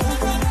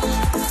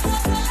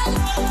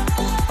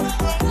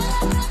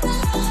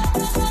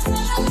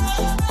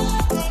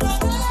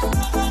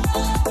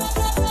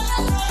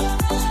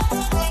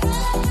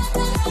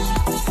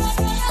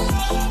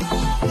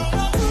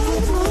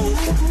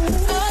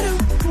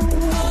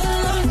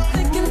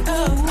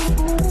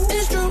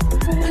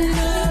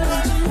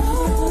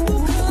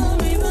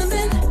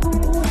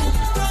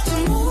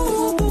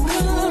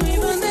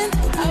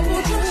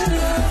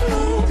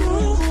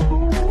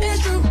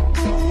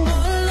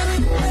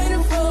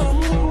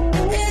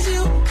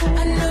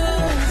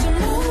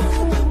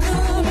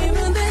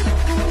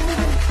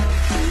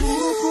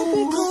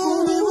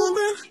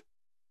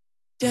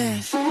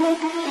 Yes.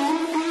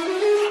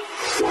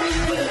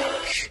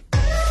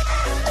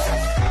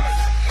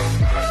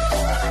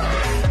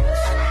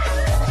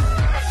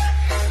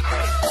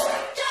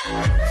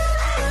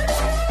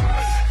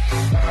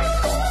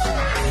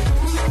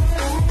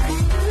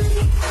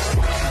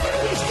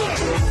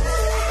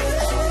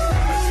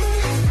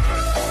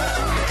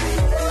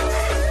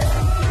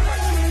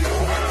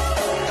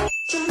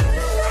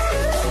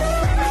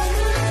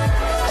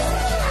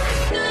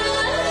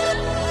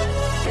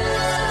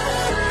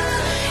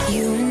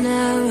 You and I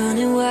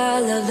running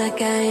wild, love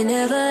like I ain't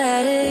never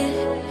had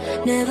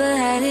it, never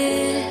had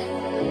it.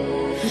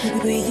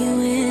 Breathe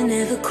you in,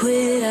 never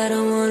quit. I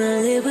don't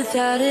wanna live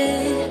without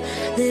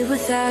it, live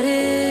without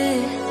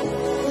it.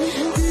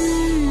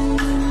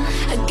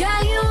 I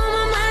got you on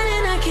my mind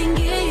and I can't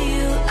get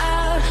you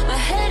out. My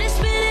head is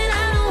spinning,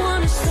 I don't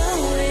wanna slow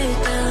it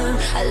down.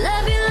 I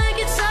love you like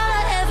it's all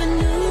I ever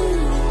knew.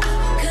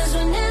 'Cause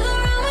whenever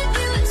I'm with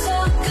you, it's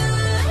all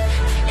good,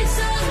 it's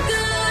all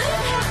good.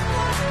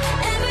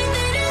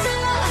 Everything is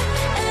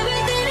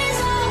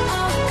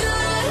all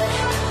good,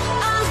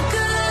 all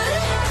good.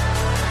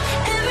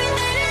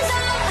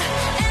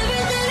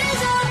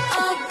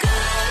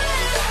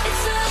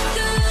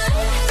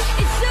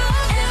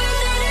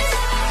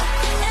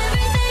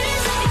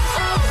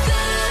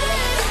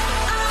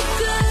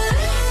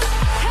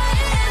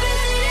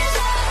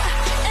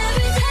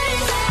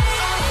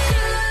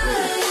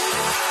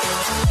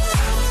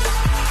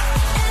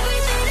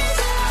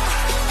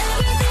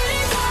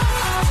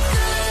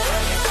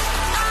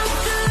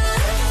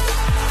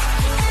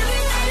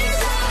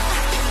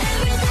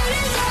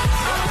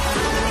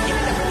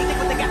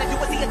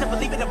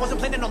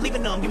 I'm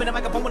leaving them. Give me the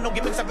microphone with no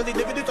gimmicks. I really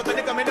live it. So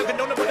they come in, looking,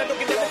 don't know what I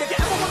look at.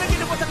 Ever wanna get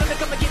it, what's them to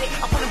come and get it?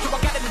 I put them to, I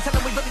got it, and tell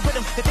them we really with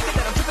them. They thinking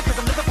that I'm tripping, cause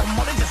I'm living for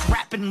more than just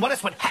rapping. Well,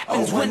 that's what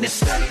happens when the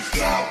Saints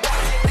go.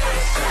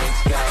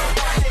 Saints go.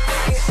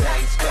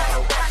 Saints go.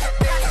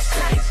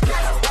 Saints go.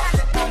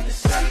 When the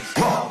Saints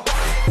go.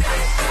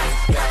 Saints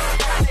go.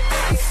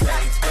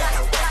 Saints go.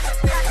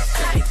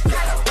 Saints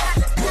go.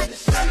 When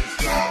the Saints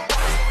go.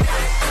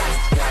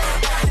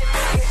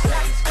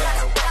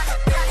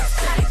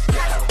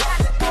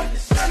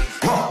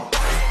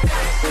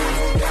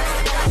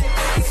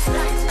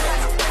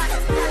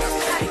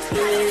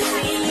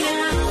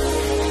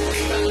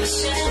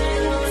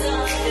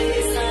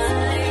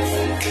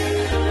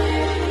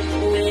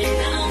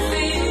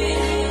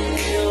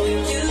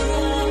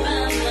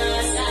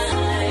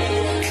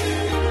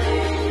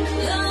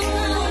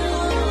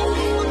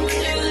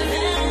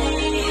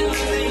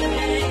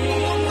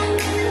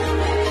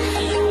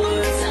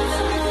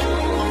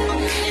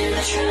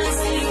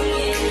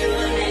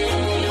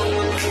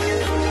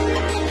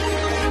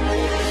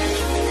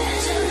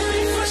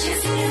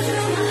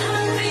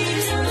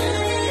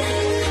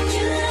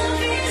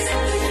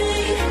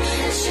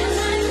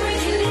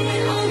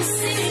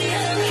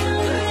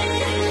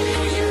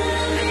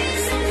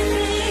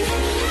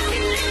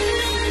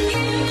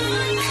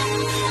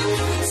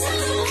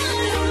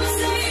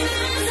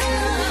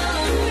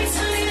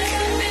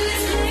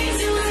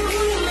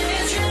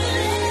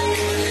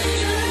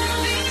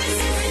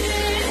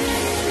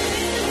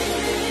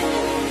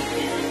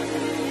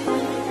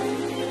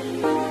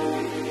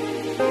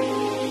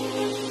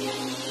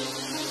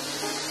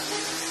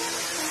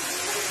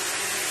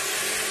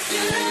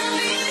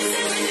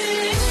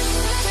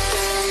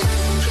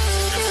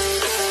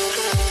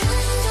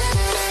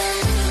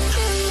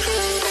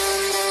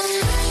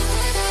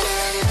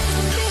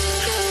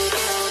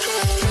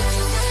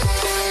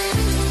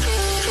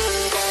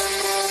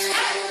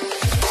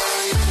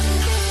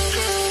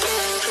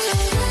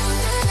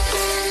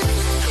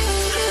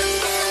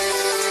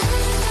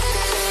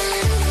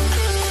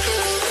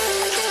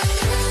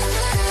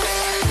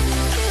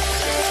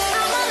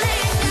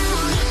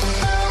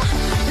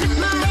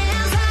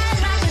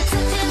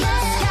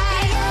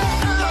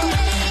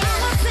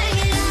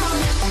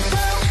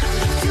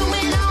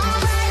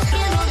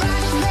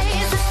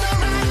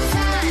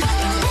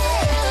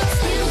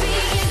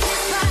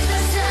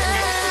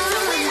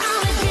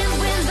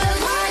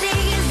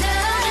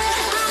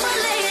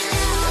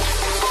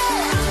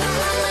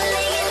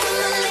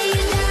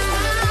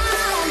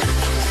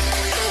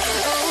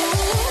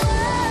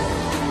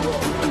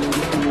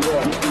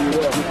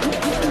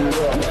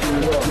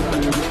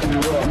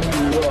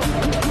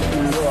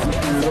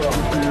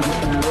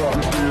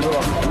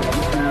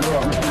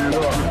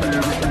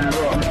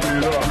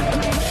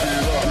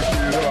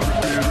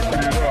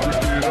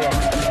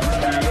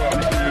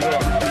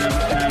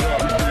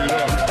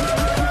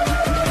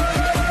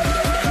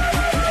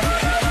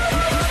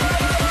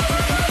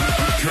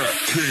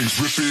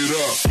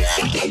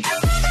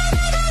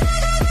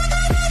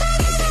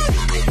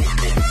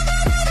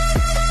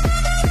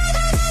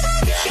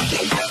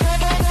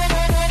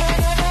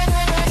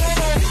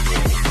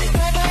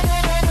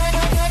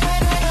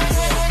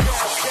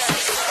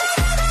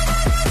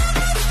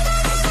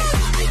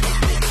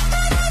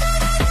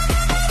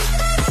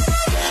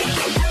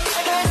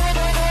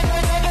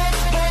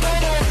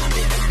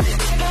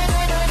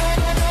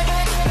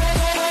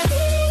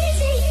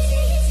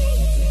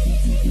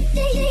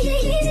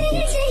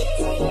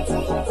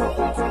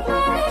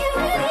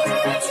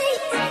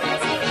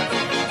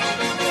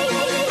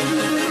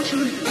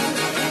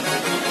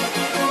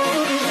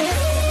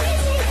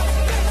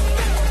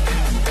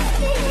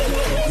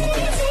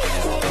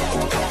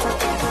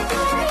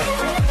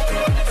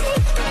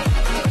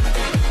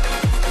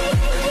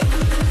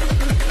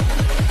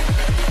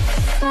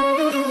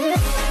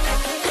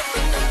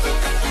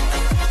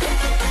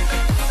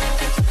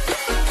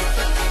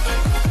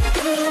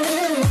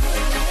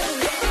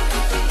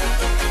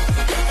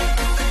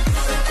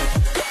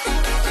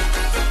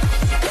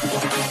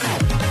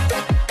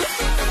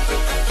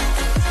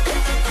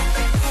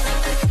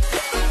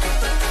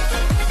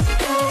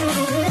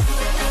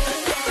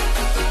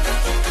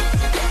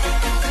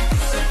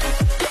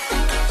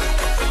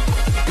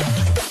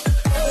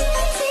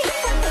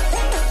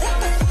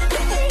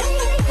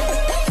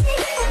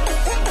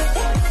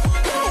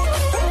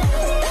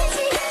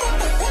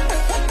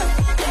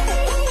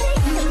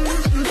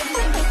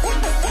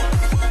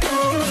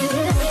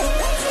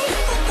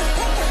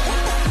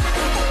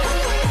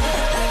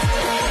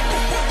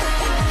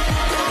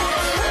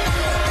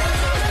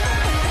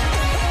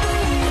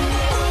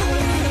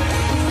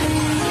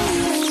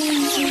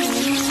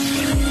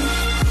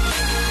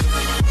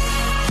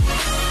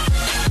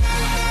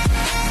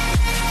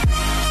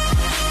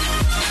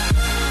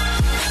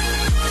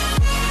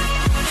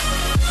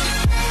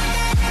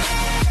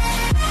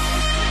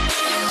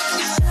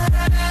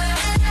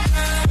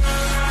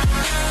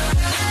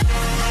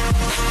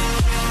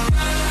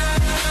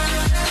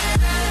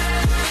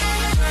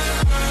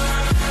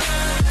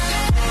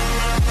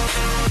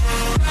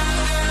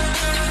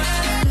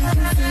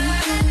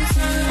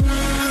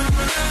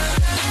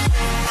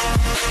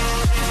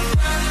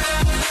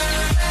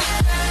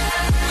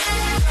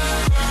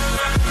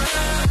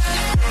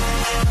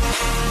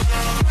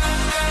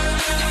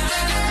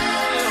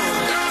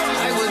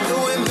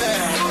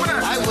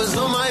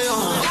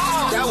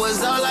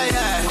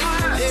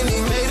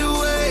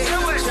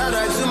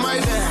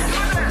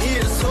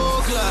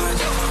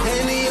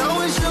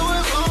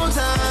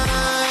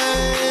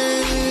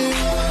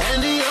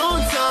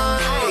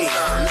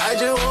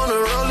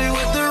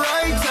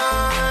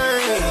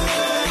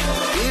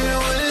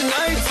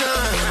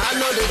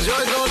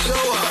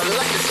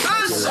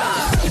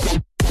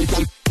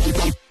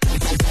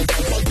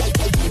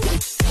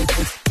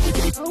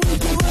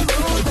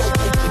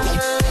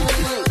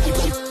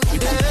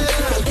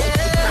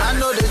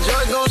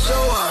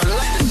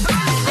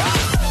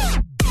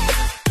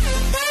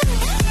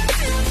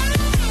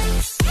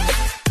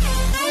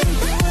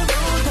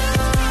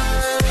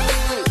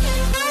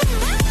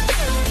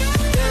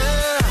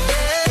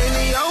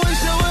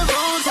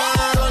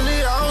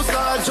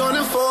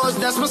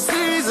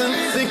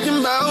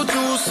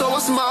 so I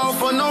smile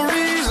for no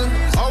reason.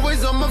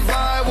 Always on my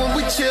vibe when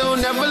we chill,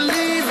 never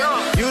leaving.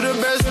 You the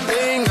best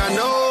thing I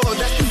know,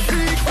 that's the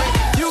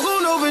secret. You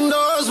gon' open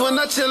doors when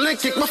I chill and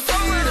kick my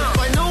feet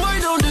up.